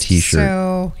Raining Zen t-shirt.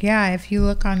 So, yeah, if you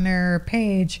look on their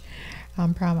page,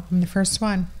 I'm the first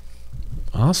one.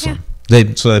 Awesome. Yeah.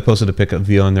 So they posted a pic of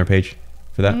you on their page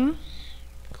for that? Mm-hmm.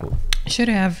 Cool. Should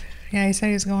have. Yeah, he said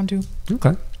he was going to.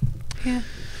 Okay. Yeah.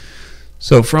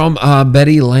 So from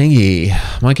Betty Lange,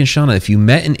 Mike and Shauna, if you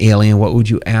met an alien, what would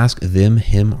you ask them,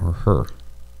 him, or her?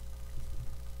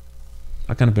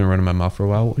 I've kind of been running my mouth for a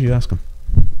while. What would you ask them?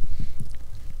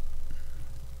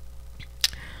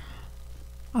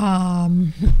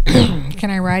 Can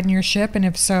I ride in your ship? And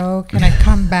if so, can I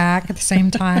come back at the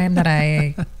same time that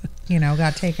I,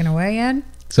 got taken away in?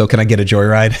 So can I get a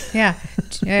joyride? Yeah.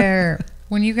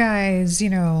 When you guys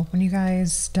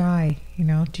die,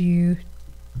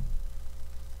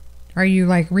 are you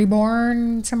like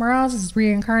reborn somewhere else? Does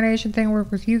reincarnation thing work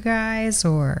with you guys?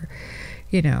 Or,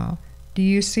 do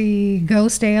you see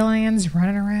ghost aliens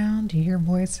running around? Do you hear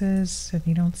voices and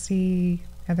you don't see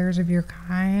others of your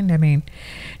kind? I mean,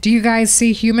 do you guys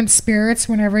see human spirits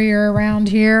whenever you're around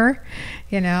here?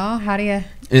 How do you...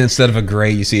 Instead of a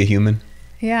gray, you see a human?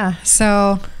 Yeah,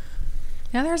 so...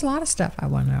 Yeah, there's a lot of stuff I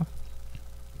want to know.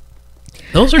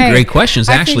 Those are great questions,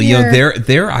 actually.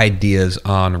 Their ideas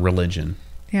on religion.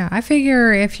 Yeah, I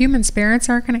figure if human spirits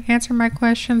aren't going to answer my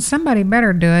questions, somebody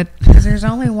better do it, because there's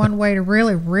only one way to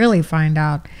really, really find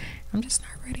out. I'm just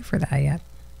not ready for that yet.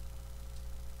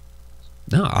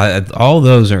 No, all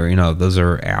those are, those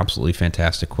are absolutely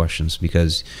fantastic questions,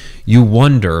 because you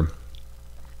wonder,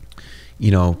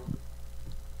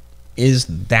 is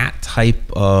that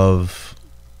type of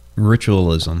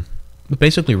ritualism,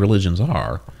 basically religions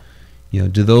are,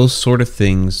 do those sort of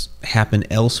things happen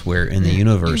elsewhere in the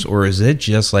universe, or is it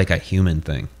just like a human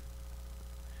thing?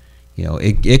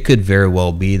 It could very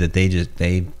well be that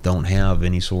they don't have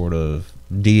any sort of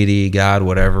deity, God,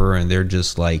 whatever, and they're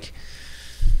just like,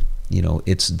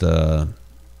 it's the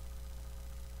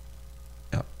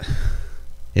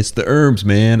herbs,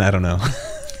 man. I don't know.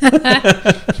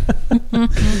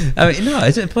 I mean, no,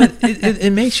 but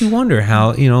it makes you wonder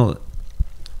how,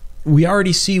 we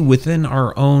already see within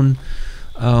our own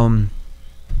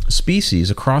species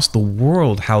across the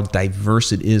world how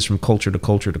diverse it is from culture to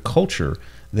culture to culture,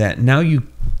 that now you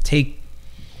take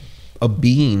a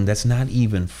being that's not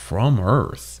even from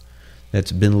Earth,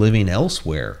 that's been living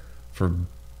elsewhere for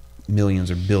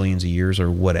millions or billions of years or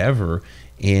whatever,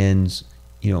 and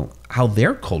how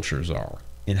their cultures are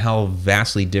and how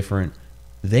vastly different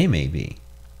they may be.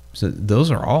 So those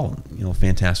are all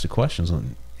fantastic questions.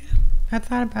 I've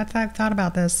thought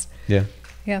about this. Yeah.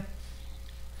 Yeah.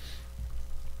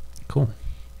 Cool.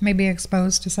 Maybe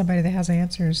exposed to somebody that has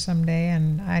answers someday,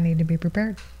 and I need to be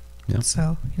prepared. Yeah.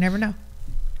 So you never know.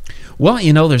 Well,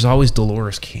 there's always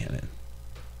Dolores Cannon,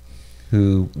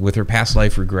 who, with her past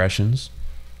life regressions,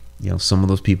 some of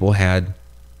those people had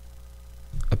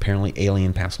apparently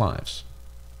alien past lives,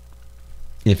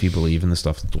 if you believe in the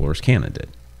stuff that Dolores Cannon did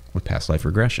with past life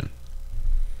regression,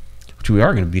 which we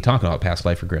are going to be talking about past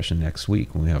life regression next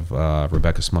week when we have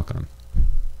Rebecca Smuck on.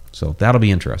 So that'll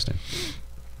be interesting.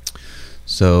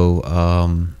 So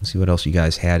let's see what else you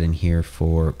guys had in here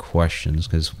for questions,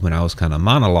 because when I was kind of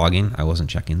monologuing, I wasn't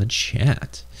checking the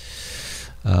chat.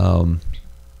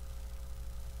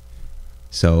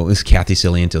 So this is Kathy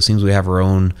Siliento. Seems we have our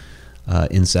own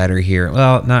insider here.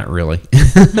 Well, not really.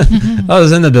 I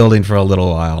was in the building for a little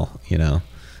while,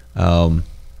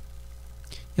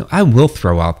 I will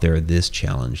throw out there this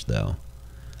challenge, though.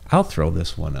 I'll throw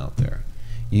this one out there.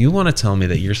 You want to tell me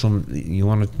that you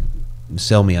want to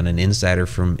sell me on an insider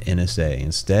from NSA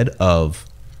instead of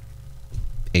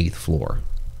 8th floor.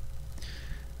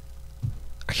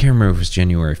 I can't remember if it was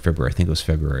January, February. I think it was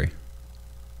February.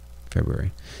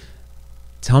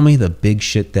 Tell me the big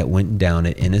shit that went down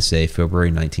at NSA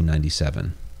February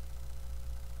 1997.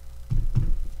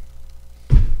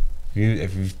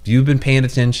 If you've been paying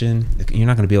attention, you're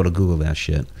not going to be able to Google that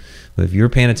shit. But if you're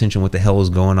paying attention what the hell is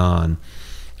going on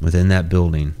within that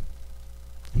building,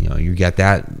 you know, you got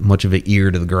that much of an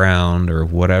ear to the ground or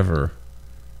whatever,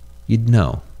 you'd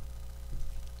know.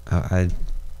 I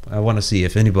want to see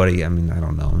if anybody, I mean, I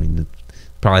don't know. I mean,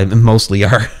 probably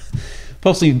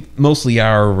mostly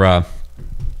our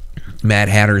Mad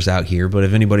Hatters out here, but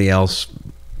if anybody else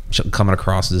coming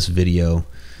across this video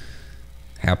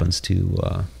happens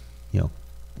to,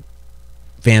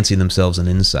 fancy themselves an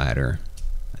insider,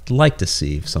 I'd like to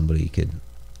see if somebody could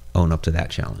own up to that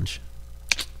challenge.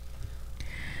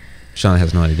 Shauna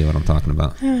has no idea what I'm talking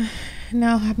about.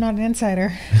 No, I'm not an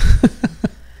insider.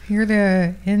 You're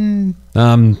the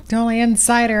only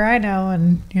insider I know,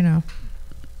 and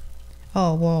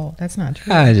Oh well, that's not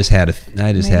true.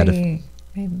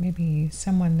 Maybe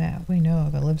someone that we know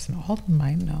that lives in Alton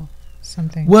might know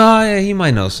something. Well, yeah, he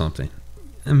might know something.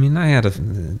 I mean, I have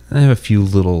a few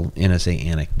little NSA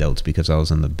anecdotes because I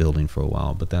was in the building for a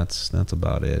while, but that's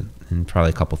about it, and probably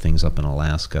a couple things up in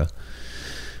Alaska.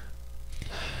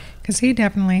 Because he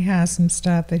definitely has some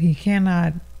stuff that he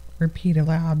cannot repeat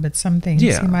aloud, but some things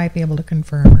he might be able to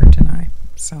confirm or deny.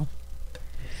 So,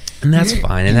 and that's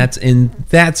fine, and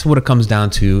that's what it comes down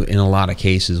to in a lot of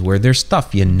cases where there's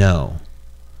stuff you know.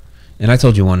 And I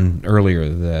told you one earlier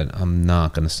that I'm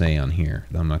not going to say on here.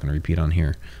 I'm not going to repeat on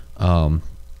here.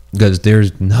 Because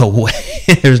there's no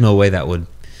way that would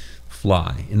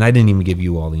fly. And I didn't even give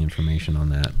you all the information on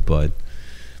that, but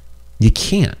you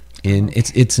can't. And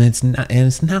it's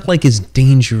not like it's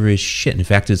dangerous shit. In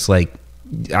fact, it's like,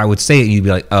 I would say it, you'd be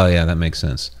like, oh yeah, that makes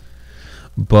sense.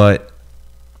 But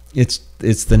it's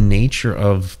the nature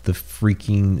of the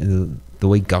freaking the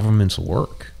way governments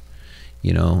work,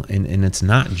 and it's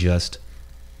not just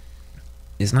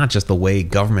the way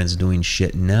government's doing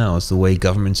shit now. It's the way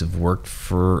governments have worked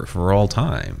for all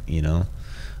time. They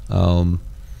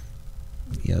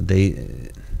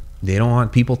don't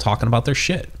want people talking about their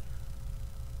shit.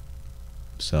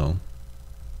 So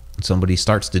when somebody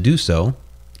starts to do so,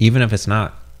 even if it's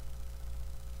not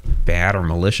bad or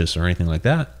malicious or anything like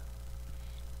that,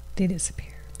 they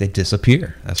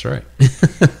disappear. That's right.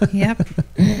 Yep.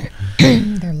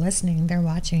 They're listening. They're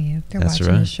watching you. They're watching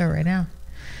the show right now.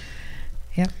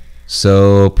 Yep.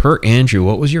 So, per Andrew,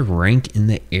 what was your rank in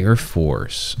the Air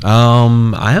Force?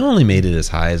 I only made it as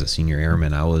high as a senior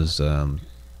airman. I was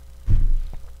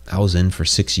in for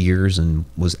 6 years and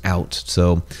was out.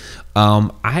 So,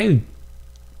 my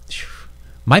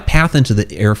path into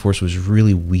the Air Force was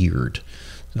really weird.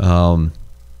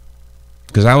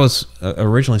 Because I was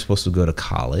originally supposed to go to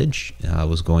college. I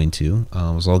was going to.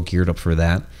 I was all geared up for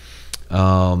that.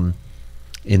 And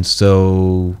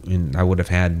I would have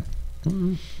had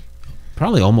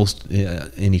probably almost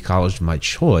any college of my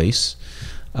choice.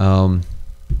 And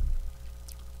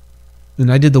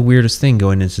I did the weirdest thing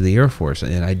going into the Air Force.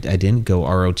 And I didn't go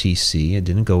ROTC. I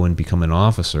didn't go and become an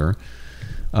officer.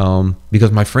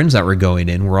 Because my friends that were going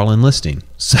in were all enlisting.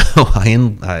 So I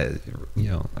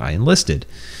enlisted.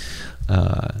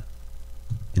 And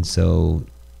so,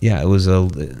 yeah, it was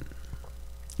an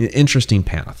interesting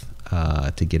path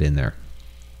to get in there.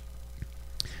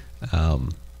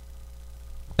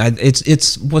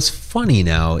 It's what's funny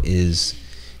now is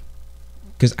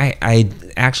because I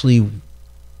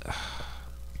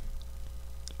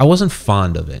wasn't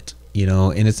fond of it,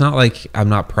 and it's not like I'm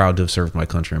not proud to have served my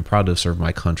country. I'm proud to have served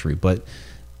my country, but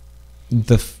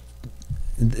the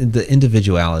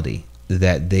individuality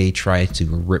that they try to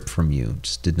rip from you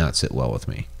just did not sit well with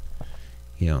me.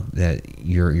 That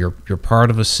you're part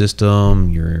of a system,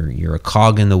 you're a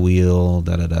cog in the wheel,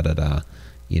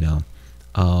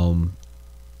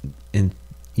 and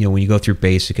when you go through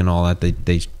basic and all that,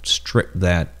 they strip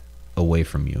that away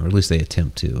from you, or at least they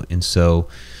attempt to. And so,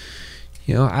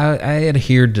 I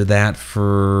adhered to that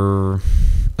for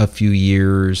a few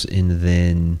years, and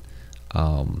then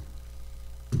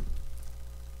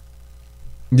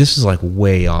this is like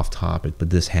way off topic, but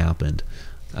this happened.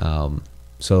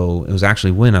 So it was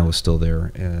actually when I was still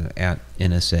there at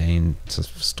NSA, and it's a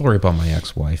story about my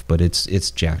ex-wife, but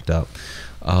it's jacked up.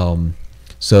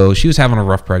 So she was having a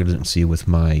rough pregnancy with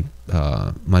my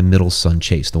middle son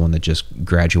Chase, the one that just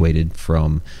graduated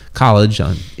from college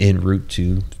en route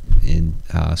to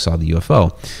saw the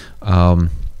UFO.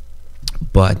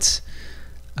 But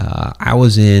I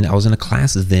was in a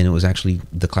class then. It was actually,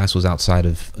 the class was outside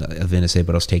of NSA,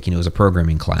 but it was a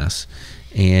programming class.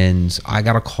 And I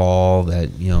got a call that,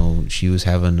 she was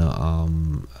having a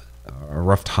a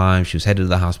rough time. She was headed to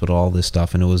the hospital, all this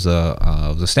stuff, and it was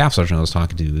a staff sergeant I was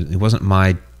talking to. It wasn't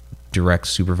my direct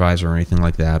supervisor or anything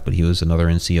like that, but he was another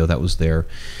NCO that was there.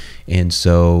 And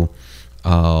so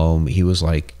he was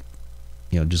like,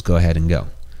 just go ahead and go.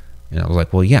 And I was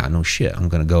like, well, yeah, no shit. I'm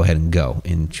going to go ahead and go.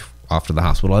 And off to the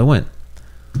hospital I went.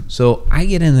 So I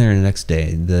get in there the next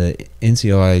day. The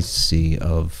NCOIC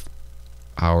of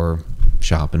our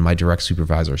shop and my direct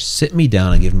supervisor sit me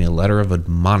down and give me a letter of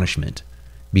admonishment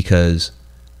because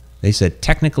they said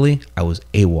technically I was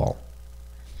AWOL.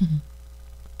 Mm-hmm.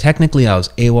 Technically I was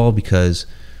AWOL because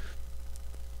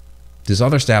this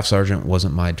other staff sergeant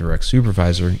wasn't my direct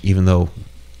supervisor, even though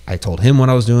I told him what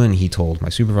I was doing. He told my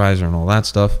supervisor and all that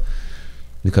stuff,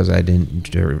 because I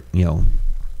didn't,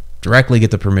 directly get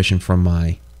the permission from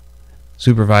my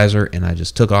supervisor, and I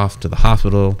just took off to the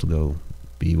hospital to go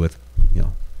be with,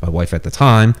 my wife at the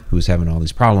time, who was having all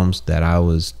these problems, that I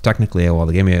was technically AWOL.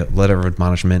 They gave me a letter of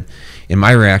admonishment, and my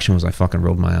reaction was I fucking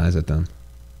rolled my eyes at them.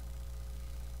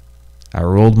 I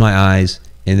rolled my eyes,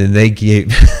 and then they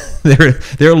gave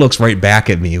their looks right back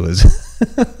at me was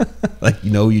like,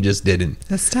 you just didn't.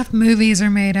 The stuff movies are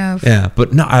made of. Yeah,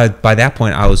 but no, by that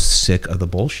point I was sick of the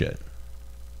bullshit.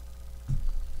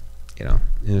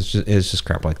 It's just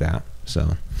crap like that.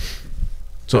 So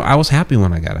I was happy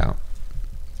when I got out.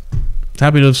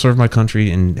 Happy to serve my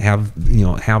country and have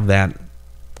that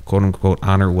quote unquote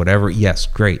honor, whatever. Yes,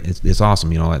 great. It's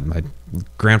awesome. My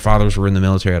grandfathers were in the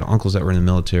military. I had uncles that were in the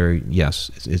military. Yes,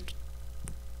 it's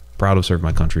proud to serve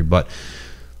my country. But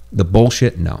the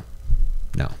bullshit, no.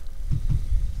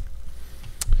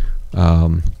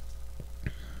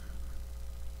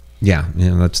 Yeah,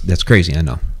 that's crazy. I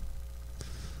know.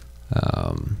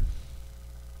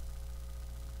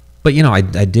 But I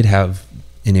did have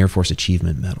an Air Force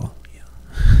Achievement Medal.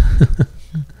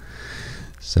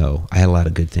 So I had a lot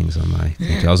of good things on my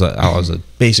thing. I was a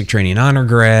basic training honor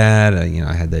grad.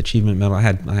 I had the Achievement Medal. I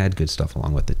had good stuff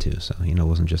along with it too. So it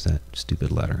wasn't just that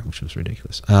stupid letter, which was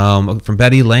ridiculous. From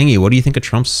Betty Lange, what do you think of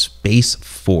Trump's Space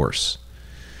Force?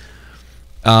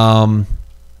 Honestly,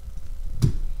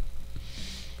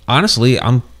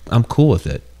 I'm cool with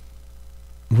it.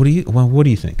 What do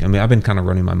you think? I mean, I've been kind of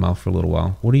running my mouth for a little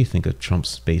while. What do you think of Trump's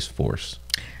Space Force?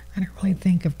 I don't really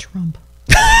think of Trump.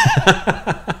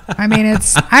 I mean,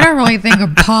 I don't really think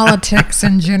of politics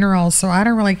in general, so I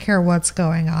don't really care what's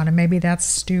going on. And maybe that's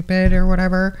stupid or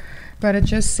whatever, but it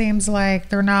just seems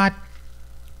like none of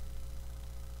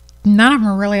them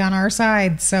are really on our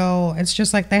side. So it's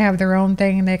just like they have their own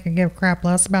thing and they can give crap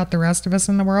less about the rest of us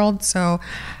in the world. So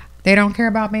they don't care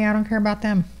about me. I don't care about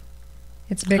them.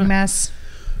 It's a big mess.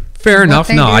 Fair enough.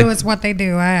 What they do is what they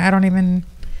do. I don't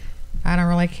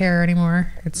really care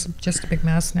anymore. It's just a big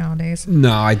mess nowadays.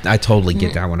 No, I totally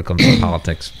get that when it comes to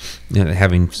politics.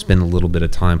 Having spent a little bit of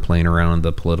time playing around in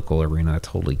the political arena, I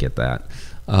totally get that.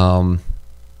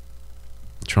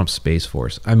 Trump's Space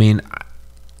Force. I mean,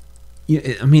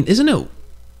 isn't it?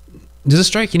 Does it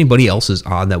strike anybody else as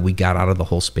odd that we got out of the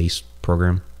whole space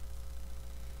program?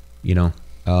 We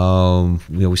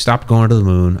stopped going to the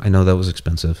moon. I know that was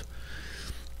expensive.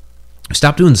 We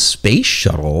stopped doing the space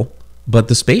shuttle. But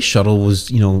the space shuttle was,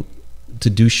 to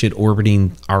do shit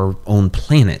orbiting our own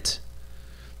planet.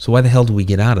 So why the hell do we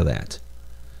get out of that?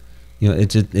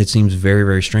 It seems very,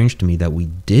 very strange to me that we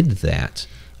did that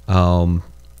and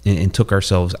took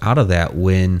ourselves out of that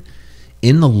when,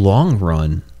 in the long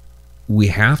run, we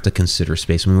have to consider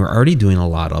space. I mean, we're already doing a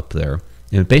lot up there.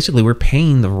 And basically, we're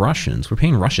paying Russia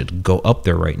to go up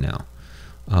there right now.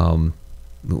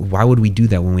 Why would we do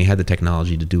that when we had the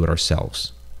technology to do it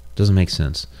ourselves? Doesn't make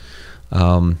sense.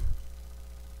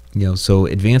 So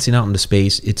advancing out into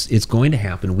space, it's going to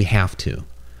happen. We have to.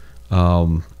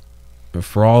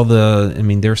 For all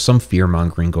there's some fear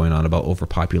mongering going on about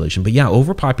overpopulation, but yeah,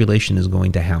 overpopulation is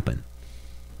going to happen.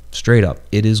 Straight up,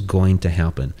 it is going to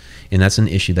happen, and that's an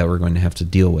issue that we're going to have to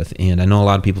deal with. And I know a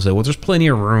lot of people say, "Well, there's plenty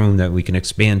of room that we can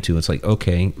expand to." It's like,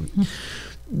 okay.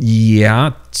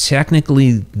 Yeah,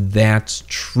 technically that's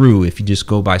true if you just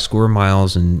go by square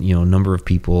miles and number of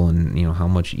people and how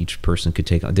much each person could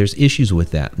take on. There's issues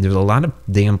with that. There's a lot of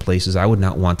damn places I would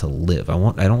not want to live. I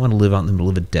don't want to live out in the middle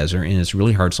of a desert, and it's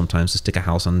really hard sometimes to stick a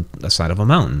house on the side of a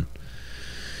mountain.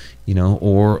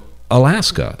 Or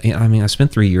Alaska. I mean, I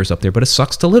spent 3 years up there, but it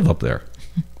sucks to live up there.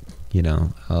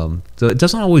 So it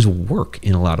doesn't always work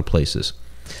in a lot of places.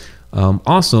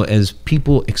 Also, as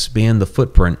people expand the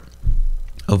footprint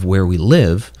of where we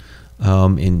live,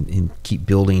 and keep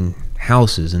building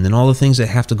houses, and then all the things that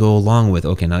have to go along with,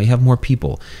 okay, now you have more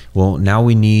people. Well, now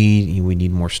we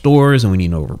need more stores, and we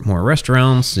need more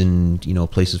restaurants, and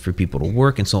places for people to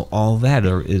work, and so all that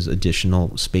is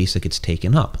additional space that gets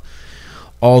taken up.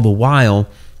 All the while,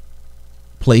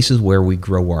 places where we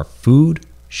grow our food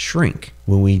shrink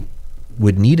when we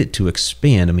would need it to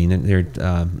expand. I mean,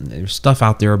 there's stuff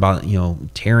out there about,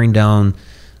 tearing down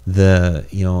the,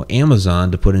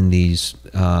 Amazon to put in these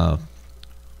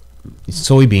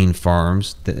soybean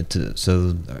farms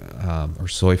or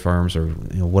soy farms, or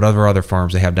whatever other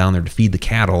farms they have down there to feed the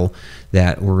cattle,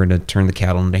 that we're going to turn the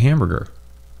cattle into hamburger,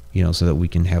 so that we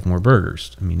can have more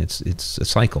burgers. I mean, it's a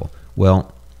cycle.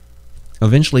 Well,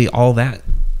 eventually all that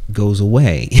goes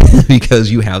away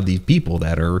because you have these people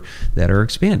that are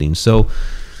expanding. So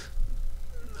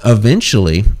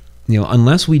eventually,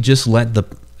 unless we just let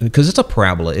because it's a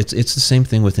parabola, it's the same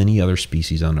thing with any other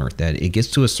species on Earth, that it gets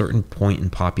to a certain point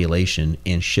in population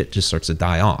and shit just starts to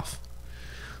die off.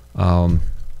 So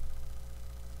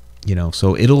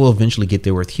it'll eventually get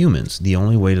there with humans. The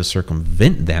only way to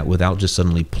circumvent that without just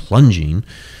suddenly plunging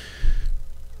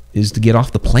is to get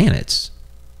off the planets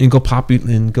and go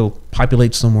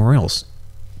populate somewhere else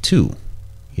too,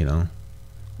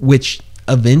 which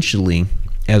eventually,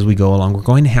 as we go along, we're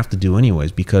going to have to do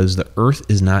anyways, because the Earth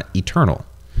is not eternal.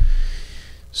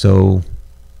 So,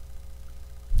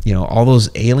 all those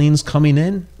aliens coming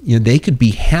in, they could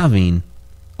be having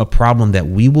a problem that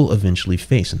we will eventually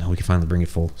face. And now we can finally bring it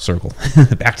full circle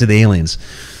back to the aliens.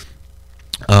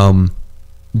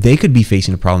 They could be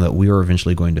facing a problem that we are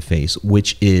eventually going to face,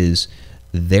 which is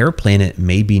their planet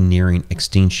may be nearing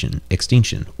extinction,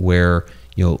 where,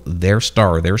 their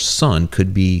star, their sun,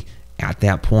 could be at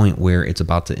that point where it's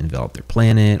about to envelop their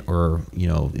planet, or,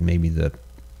 maybe the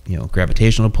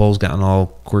gravitational pull's gotten all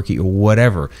quirky or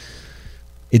whatever.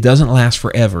 It doesn't last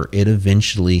forever. It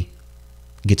eventually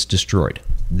gets destroyed.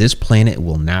 This planet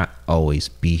will not always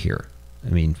be here. I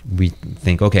mean, we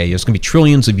think, okay, it's going to be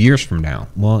trillions of years from now.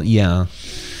 Well, yeah,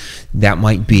 that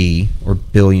might be, or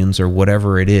billions, or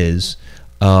whatever it is.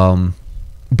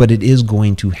 But it is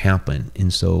going to happen.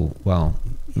 And so,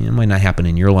 it might not happen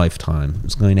in your lifetime.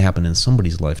 It's going to happen in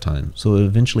somebody's lifetime. So it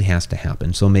eventually has to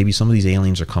happen. So maybe some of these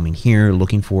aliens are coming here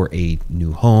looking for a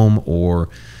new home or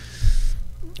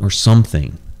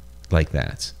something like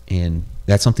that. And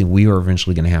that's something we are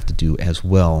eventually going to have to do as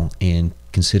well. And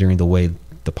considering the way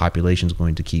the population is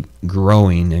going to keep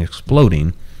growing and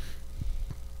exploding,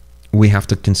 we have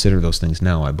to consider those things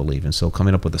now, I believe. And so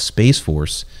coming up with a space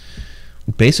force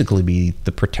would basically be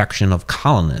the protection of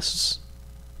colonists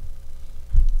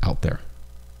out there.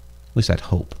 At least I'd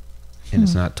hope. And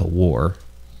it's not to war.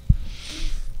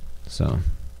 So,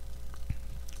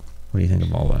 what do you think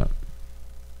of all that?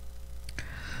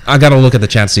 I got to look at the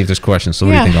chat to see if there's questions. So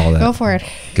what do you think of all that? Go for it.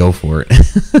 Go for it.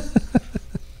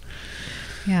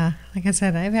 Yeah, like I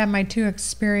said, I've had my 2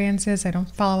 experiences. I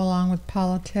don't follow along with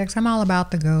politics. I'm all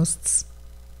about the ghosts.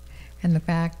 And the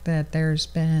fact that there's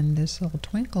been this little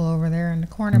twinkle over there in the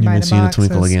corner by the boxes. You've been seeing a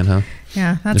twinkle again, huh?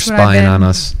 Yeah, that's They're spying on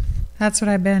us. That's what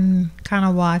I've been kind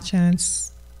of watching.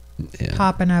 It's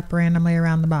popping up randomly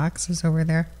around the boxes over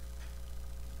there.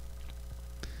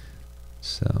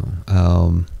 So,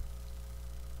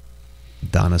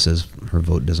 Donna says her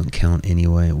vote doesn't count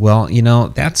anyway. Well,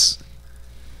 that's...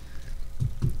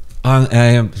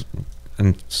 I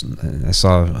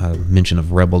saw a mention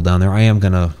of Rebel down there. I am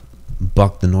going to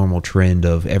buck the normal trend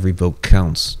of every vote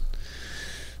counts.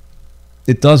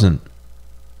 It doesn't.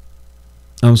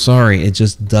 I'm sorry, it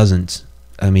just doesn't.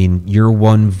 I mean, your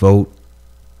one vote...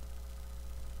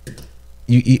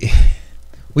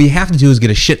 What you have to do is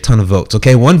get a shit ton of votes,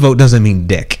 okay? One vote doesn't mean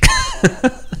dick.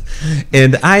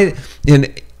 And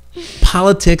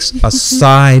politics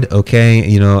aside,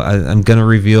 okay, I'm going to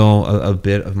reveal a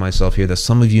bit of myself here that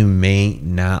some of you may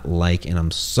not like, and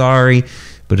I'm sorry,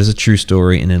 but it's a true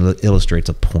story, and it illustrates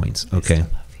a point, okay? I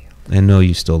still love you. I know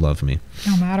you still love me.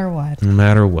 No matter what. No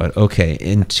matter what. Okay,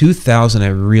 in 2000, I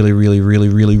really, really, really,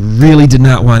 really, really did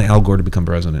not want Al Gore to become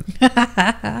president.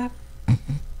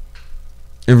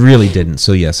 It really didn't.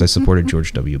 So, yes, I supported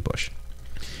George W. Bush.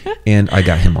 And I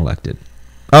got him elected.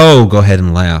 Oh, go ahead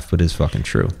and laugh, but it's fucking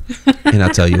true. And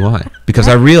I'll tell you why. Because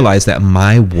I realized that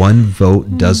my one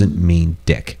vote doesn't mean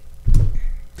dick.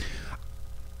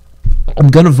 I'm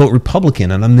going to vote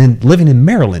Republican, and I'm living in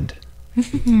Maryland.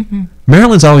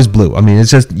 Maryland's always blue. I mean,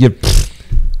 it's just...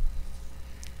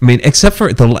 except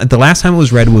for the last time it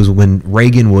was red was when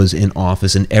Reagan was in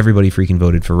office, and everybody freaking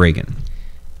voted for Reagan.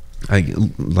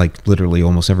 Like literally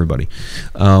almost everybody.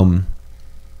 So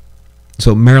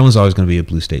Maryland's always going to be a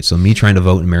blue state. So me trying to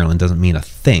vote in Maryland doesn't mean a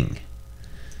thing.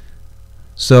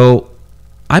 So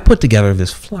I put together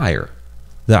this flyer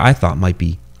that I thought might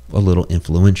be a little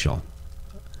influential.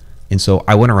 And so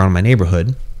I went around my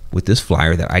neighborhood with this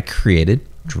flyer that I created,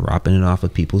 dropping it off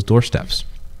at people's doorsteps.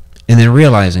 And then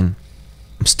realizing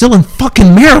I'm still in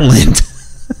fucking Maryland.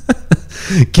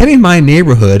 Getting my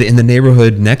neighborhood and the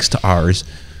neighborhood next to ours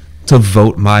to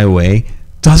vote my way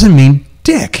doesn't mean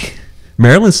dick.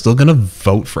 Maryland's still going to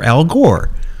vote for Al Gore.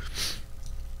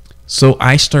 So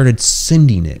I started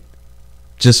sending it.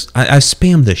 I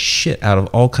spammed the shit out of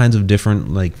all kinds of different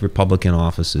like Republican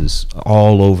offices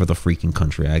all over the freaking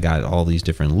country. I got all these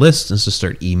different lists and just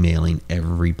start emailing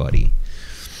everybody.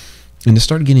 And it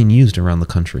started getting used around the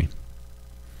country.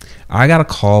 I got a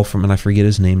call from, and I forget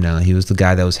his name now. He was the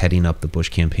guy that was heading up the Bush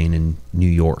campaign in New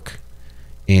York.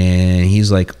 And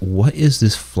he's like, what is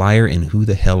this flyer and who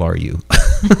the hell are you?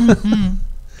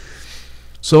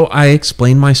 So I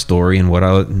explained my story and what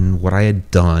I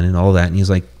had done and all that. And he's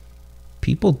like,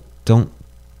 people don't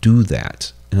do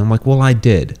that. And I'm like, well, I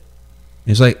did. And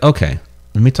he's like, okay,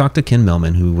 let me talk to Ken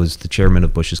Mehlman, who was the chairman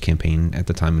of Bush's campaign at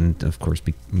the time. And of course,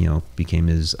 became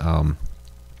his,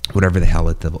 whatever the hell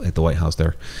at the White House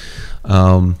there.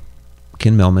 Ken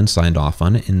Mehlman signed off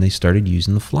on it and they started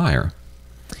using the flyer.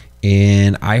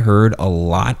 And I heard a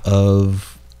lot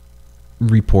of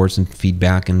reports and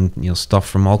feedback and stuff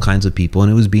from all kinds of people,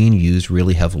 and it was being used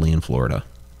really heavily in Florida,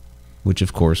 which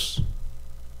of course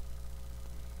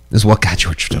is what got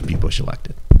George W. Bush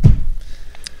elected.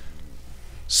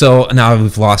 So now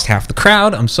we've lost half the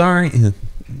crowd. I'm sorry.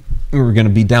 We're going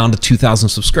to be down to 2,000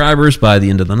 subscribers by the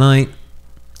end of the night.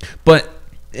 But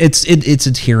it's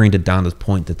adhering to Donna's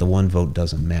point that the one vote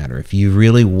doesn't matter. If you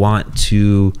really want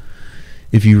to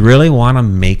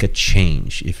make a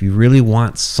change, if you really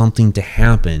want something to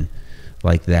happen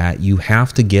like that, you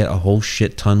have to get a whole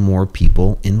shit ton more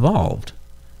people involved.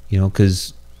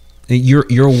 Because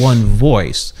you're one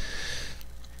voice,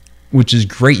 which is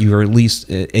great. You're at least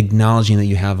acknowledging that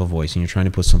you have a voice and you're trying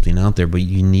to put something out there, but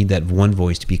you need that one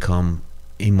voice to become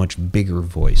a much bigger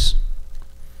voice.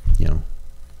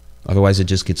 Otherwise it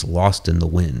just gets lost in the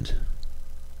wind.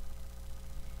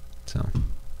 So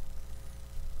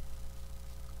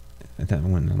that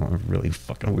went on a really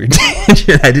fucking weird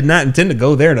tangent. I did not intend to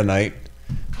go there tonight.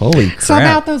 Holy crap. So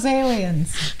about those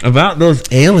aliens. Yeah. About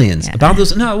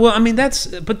those no, well, I mean that's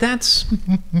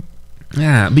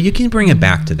yeah, but you can bring it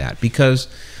back to that because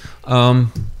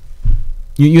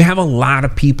you have a lot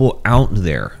of people out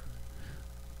there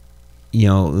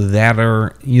that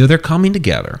are they're coming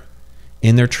together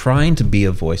and they're trying to be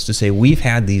a voice to say we've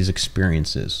had these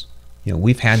experiences.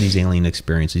 We've had these alien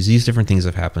experiences. These different things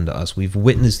have happened to us. We've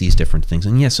witnessed these different things.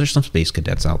 And yes, there's some space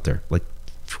cadets out there. Like,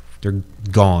 they're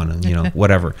gone, and,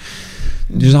 whatever.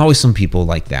 There's always some people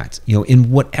like that,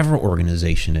 in whatever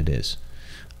organization it is.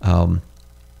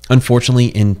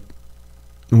 Unfortunately,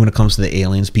 when it comes to the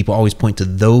aliens, people always point to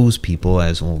those people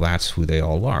as, well, that's who they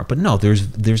all are. But no,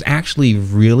 there's actually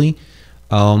really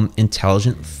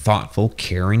intelligent, thoughtful,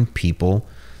 caring people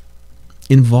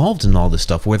involved in all this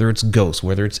stuff, whether it's ghosts,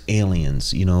 whether it's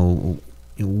aliens,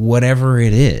 whatever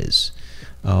it is,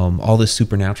 all this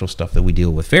supernatural stuff that we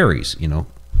deal with, fairies,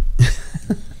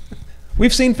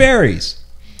 we've seen fairies.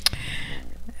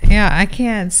 Yeah, I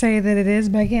can't say that it is,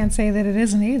 but I can't say that it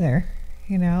isn't either.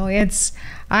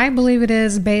 I believe it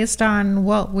is based on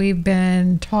what we've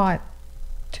been taught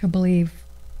to believe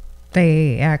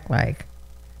they act like.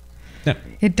 Yeah.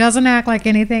 It doesn't act like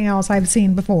anything else I've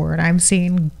seen before, and I've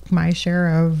seen my share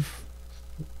of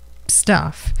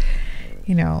stuff.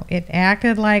 It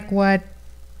acted like what,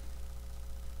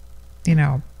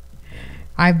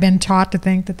 I've been taught to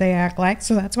think that they act like,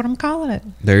 so that's what I'm calling it.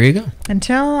 There you go.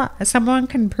 Until someone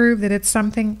can prove that it's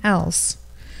something else,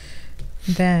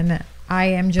 then I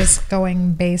am just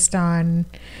going based on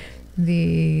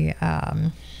the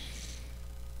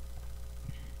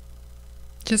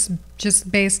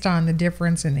just based on the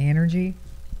difference in the energy,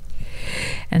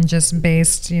 and just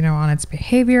based on its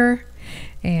behavior,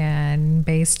 and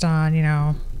based on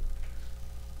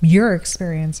your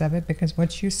experience of it, because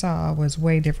what you saw was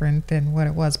way different than what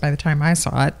it was by the time I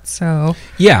saw it. So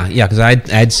yeah, because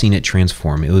I'd seen it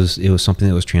transform. It was something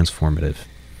that was transformative,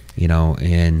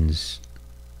 and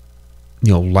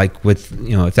like with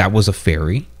if that was a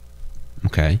fairy,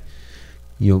 okay,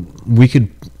 we could.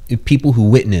 If people who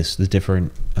witness the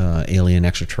different alien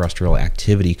extraterrestrial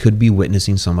activity could be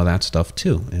witnessing some of that stuff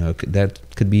too. That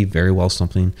could be very well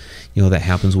something that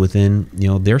happens within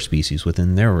their species,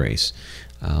 within their race,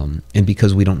 and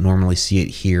because we don't normally see it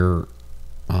here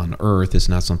on Earth, it's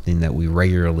not something that we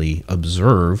regularly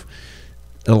observe.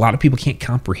 A lot of people can't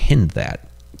comprehend that.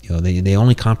 They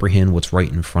only comprehend what's right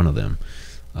in front of them,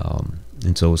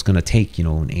 and so it's going to take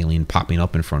an alien popping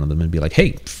up in front of them and be like,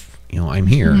 hey, I'm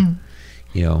here. Mm-hmm.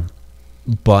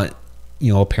 But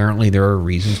apparently there are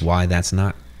reasons why that's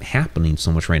not happening so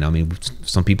much right now. I mean,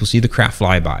 some people see the craft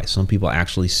fly by. Some people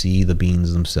actually see the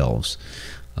beings themselves.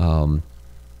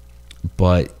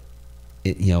 but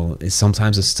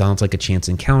sometimes it sounds like a chance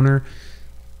encounter.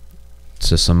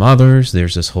 To some others,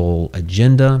 there's this whole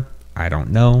agenda. I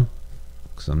don't know,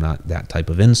 because I'm not that type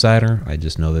of insider. I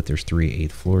just know that there's 3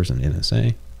 8th floors in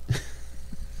NSA.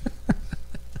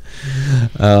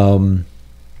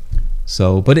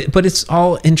 But it's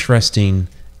all interesting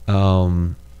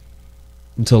to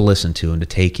listen to and to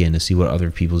take in, to see what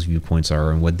other people's viewpoints are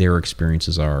and what their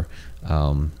experiences are.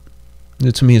 To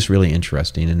me, it's really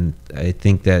interesting, and I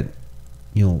think that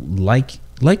like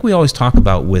we always talk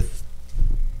about with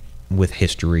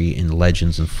history and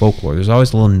legends and folklore, there's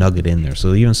always a little nugget in there.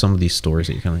 So even some of these stories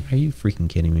that you're kind of like, are you freaking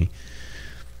kidding me?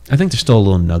 I think there's still a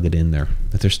little nugget in there,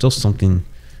 that there's still something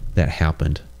that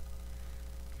happened.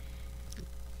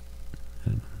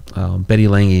 Betty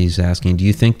Lange is asking, do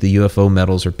you think the UFO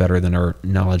metals are better than our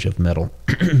knowledge of metal?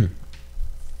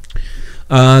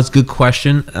 That's a good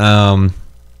question. I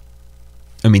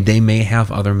mean, they may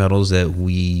have other metals that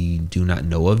we do not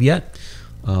know of yet.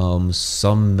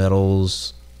 Some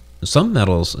metals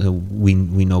we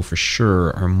know for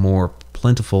sure are more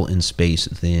plentiful in space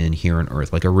than here on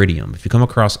Earth, like iridium. If you come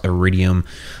across iridium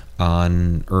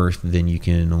on Earth, then you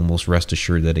can almost rest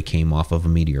assured that it came off of a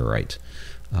meteorite,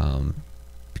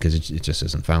 because it just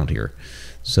isn't found here.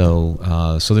 So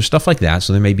there's stuff like that.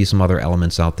 So there may be some other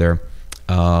elements out there.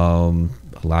 A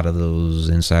lot of those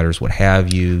insiders, what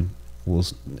have you, will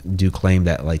do claim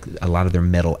that like a lot of their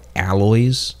metal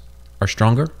alloys are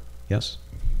stronger. Yes.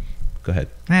 Go ahead.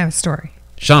 I have a story.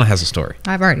 Shauna has a story.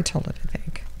 I've already told it, I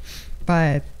think.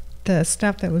 But the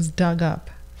stuff that was dug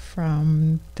up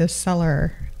from the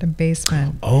cellar, the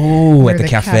basement. Oh, at the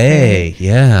cafe.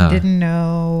 Yeah. Didn't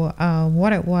know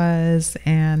what it was,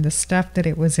 and the stuff that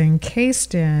it was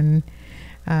encased in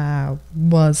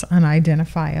was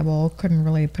unidentifiable. Couldn't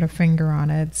really put a finger on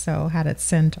it, so had it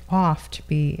sent off to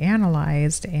be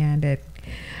analyzed, and it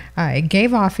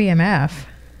gave off EMF.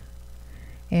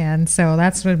 And so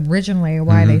that's originally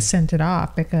why they sent it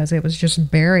off, because it was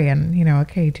just burying, a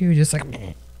K2, just like,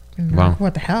 wow.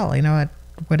 What the hell,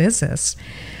 what is this?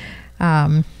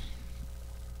 No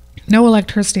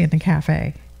electricity in the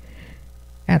cafe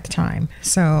at the time.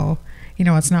 So,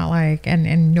 it's not like,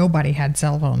 and nobody had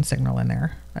cell phone signal in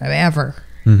there, ever.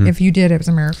 Mm-hmm. If you did, it was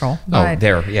a miracle. But,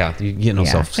 you get no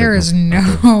cell signal. There is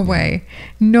no way.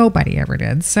 Nobody ever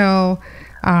did. So,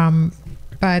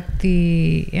 but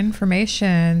the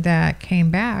information that came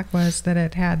back was that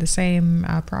it had the same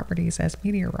properties as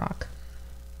meteor rock.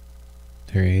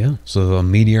 There you go. So a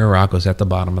meteor rock was at the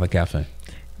bottom of the cafe.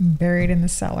 Buried in the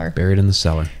cellar.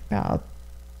 About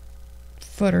a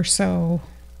foot or so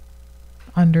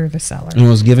under the cellar. And it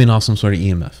was giving off some sort of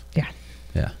EMF. Yeah.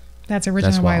 Yeah. That's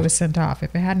originally why it was sent off.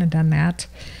 If it hadn't done that,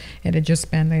 it had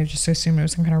just been, they just assumed it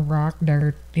was some kind of rock,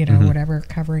 dirt, whatever,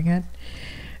 covering it.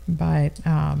 But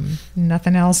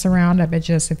nothing else around it. But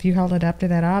just, if you held it up to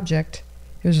that object,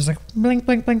 it was just like blink,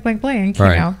 blink, blink, blink, blink.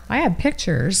 Right. I had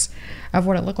pictures of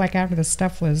what it looked like after the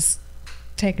stuff was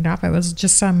taken off. It was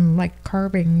just some like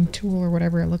carving tool or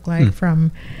whatever it looked like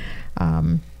from,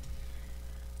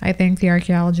 I think the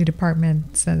archaeology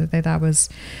department said that they thought was,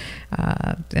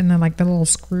 and then like the little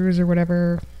screws or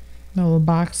whatever, the little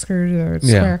box screws or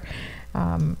square,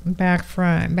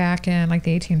 back in like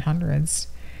the 1800s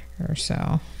or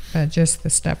so. But just the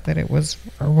stuff that it was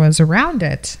around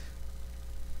it.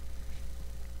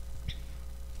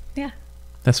 Yeah.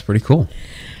 That's pretty cool.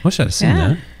 Wish I'd have seen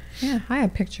that. Yeah, I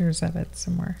have pictures of it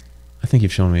somewhere. I think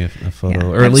you've shown me a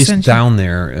photo, or at least down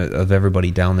there, of everybody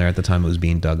down there at the time it was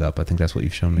being dug up. I think that's what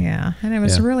you've shown me. Yeah, and it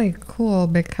was really cool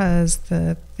because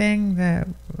the thing that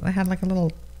had like a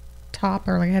little top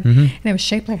or like and it was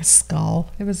shaped like a skull.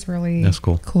 It was really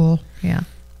cool. Yeah.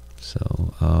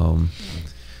 So,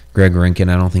 Greg Rinkin,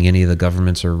 I don't think any of the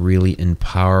governments are really in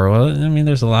power. Well, I mean,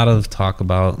 there's a lot of talk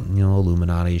about,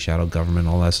 Illuminati, shadow government,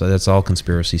 all that stuff. That's all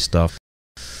conspiracy stuff.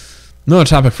 Another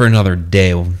topic for another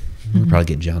day. We'll probably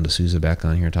get John D'Souza back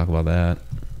on here and talk about that.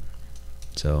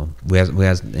 So we had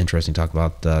interesting talk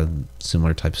about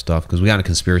similar type stuff, because we got into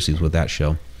conspiracies with that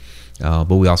show.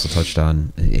 But we also touched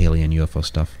on alien UFO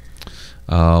stuff.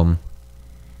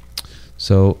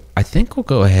 So I think we'll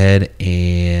go ahead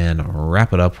and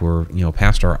wrap it up. We're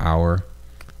past our hour,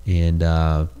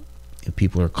 and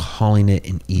people are calling it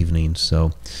an evening.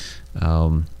 So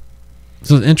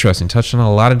so it's interesting. Touched on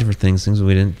a lot of different things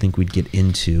we didn't think we'd get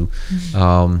into.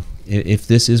 If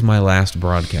this is my last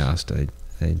broadcast,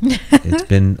 it's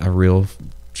been a real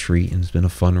treat, and it's been a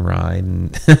fun ride,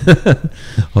 and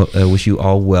I wish you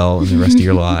all well in the rest of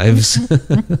your lives.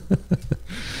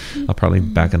 I'll probably be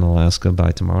back in Alaska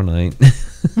by tomorrow night.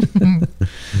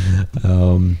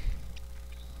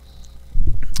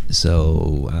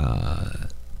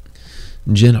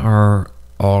 Jen R.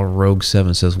 All Rogue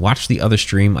 7 says, watch the other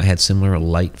stream. I had similar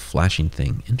light flashing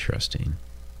thing. Interesting.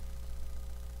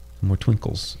 More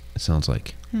twinkles, it sounds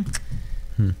like.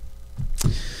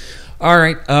 All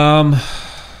right.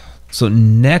 So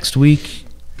next week,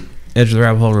 Edge of the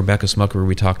Rabbit Hole, Rebecca Smucker will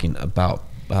be talking about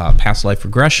past life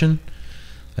regression.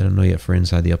 I don't know yet for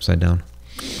Inside the Upside Down.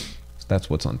 So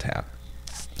that's what's on tap.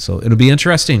 So it'll be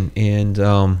interesting, and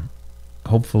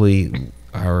hopefully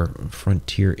our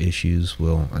frontier issues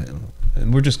will.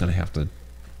 And we're just going to have to,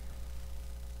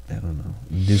 I don't know,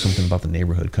 do something about the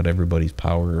neighborhood, cut everybody's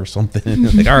power or something.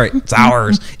 Like, all right, it's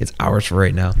ours. It's ours for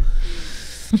right now.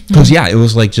 Because, yeah, it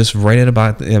was like just right at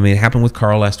about, I mean, it happened with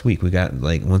Carl last week. We got,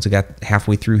 like, once it got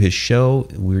halfway through his show,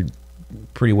 we were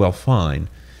pretty well fine.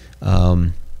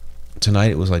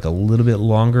 Tonight it was like a little bit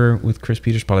longer with Chris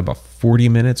Peters, probably about 40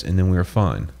 minutes, and then we were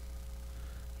fine.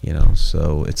 You know,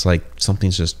 so it's like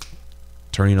something's just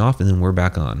turning off, and then we're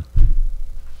back on.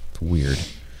 Weird.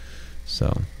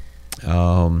 So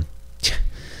Kathy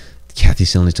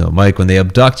Silney told Mike, when they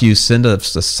abduct you, send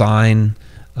us a sign,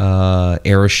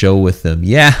 air a show with them.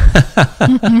 Yeah.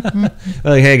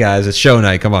 Like, hey guys, it's show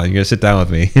night, come on, you're gonna sit down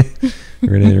with me.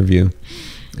 We're gonna interview.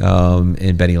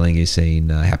 And Betty Lange saying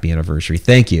happy anniversary.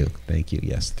 Thank you.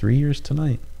 Yes, 3 years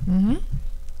tonight.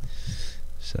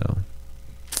 So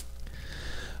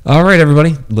all right,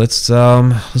 everybody, let's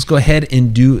go ahead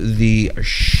and do the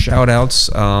shout outs.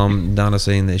 Donna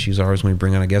saying that she's ours when we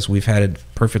bring on a guest. We've had it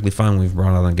perfectly fine when we've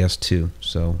brought on a guest too,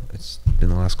 so it's been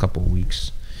the last couple of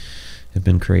weeks have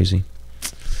been crazy.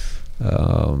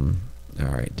 All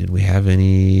right, did we have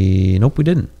any? Nope, we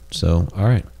didn't. So all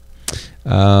right.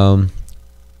 All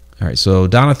right, so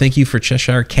Donna, thank you for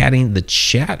Cheshire catting the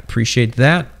chat. Appreciate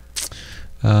that.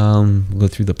 We'll go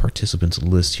through the participants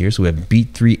list here. So we have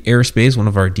Beat 3 Airspace, one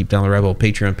of our Deep Down the Rabbit Hole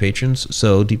Patreon patrons.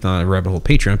 So Deep Down the Rabbit Hole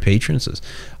Patreon patrons is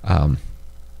Tom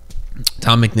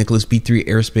McNicholas, Beat 3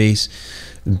 Airspace,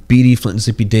 BD Flint and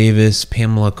Zippy Davis,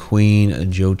 Pamela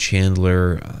Queen, Joe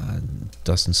Chandler,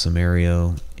 Dustin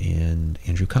Samario, and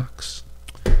Andrew Cox.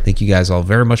 Thank you guys all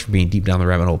very much for being Deep Down the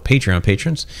Rabbit Hole Patreon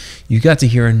patrons. You got to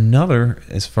hear another,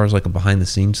 as far as like a behind the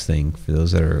scenes thing, for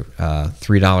those that are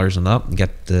 $3 and up. You got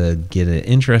to get an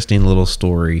interesting little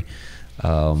story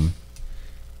about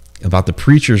the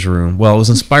Preacher's Room. Well, it was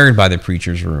inspired by the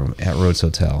Preacher's Room at Rhodes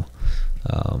Hotel.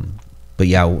 But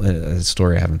yeah, a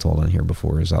story I haven't told on here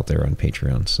before is out there on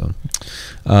Patreon. So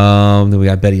then we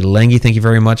got Betty Lange. Thank you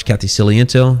very much. Kathy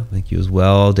Ciliento. Thank you as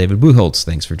well. David Buchholz.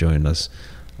 Thanks for joining us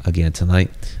again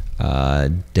tonight.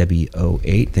 Debbie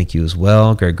 08, thank you as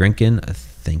well. Greg Grinkin,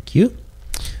 thank you.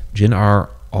 Jen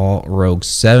R. All Rogue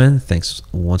 7, thanks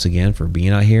once again for being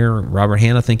out here. Robert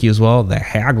Hanna, thank you as well. The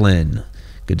Haglin,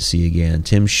 good to see you again.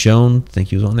 Tim Schoen,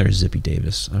 thank you as well. There's Zippy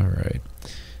Davis. All right,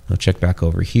 I'll check back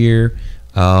over here.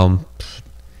 Is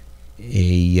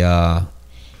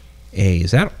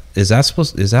that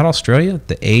Australia?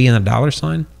 The A and a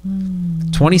 $sign?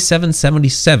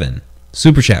 2777.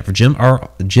 Super chat for Jen R.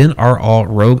 All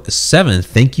Rogue 7.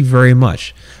 Thank you very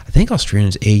much. I think Australian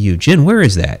is AU. Jen, where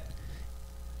is that?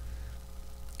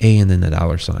 A and then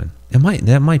the $sign.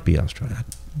 That might be Australia.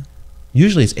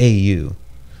 Usually it's AU.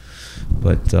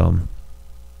 But well,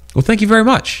 thank you very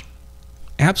much.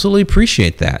 Absolutely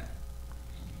appreciate that.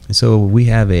 And so we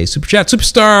have a super chat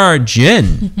superstar,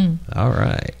 Jen. All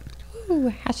right.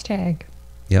 Ooh, hashtag.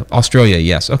 Yep, Australia.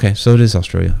 Yes. Okay, so it is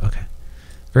Australia. Okay,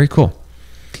 very cool.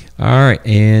 All right,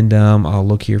 and I'll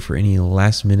look here for any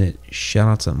last-minute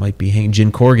shout-outs that might be hanging.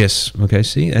 Jen Corgus. Okay,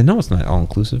 see? I know it's not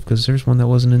all-inclusive because there's one that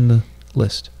wasn't in the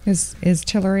list. Is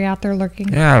Tillery out there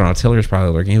lurking? Yeah, I don't know. Tillery's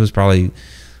probably lurking. He was probably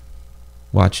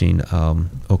watching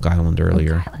Oak Island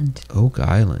earlier. Oak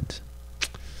Island.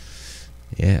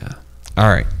 Yeah. All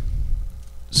right.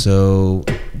 So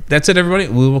that's it, everybody.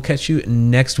 We will catch you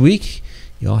next week.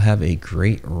 Y'all have a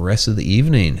great rest of the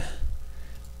evening.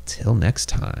 Till next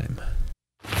time.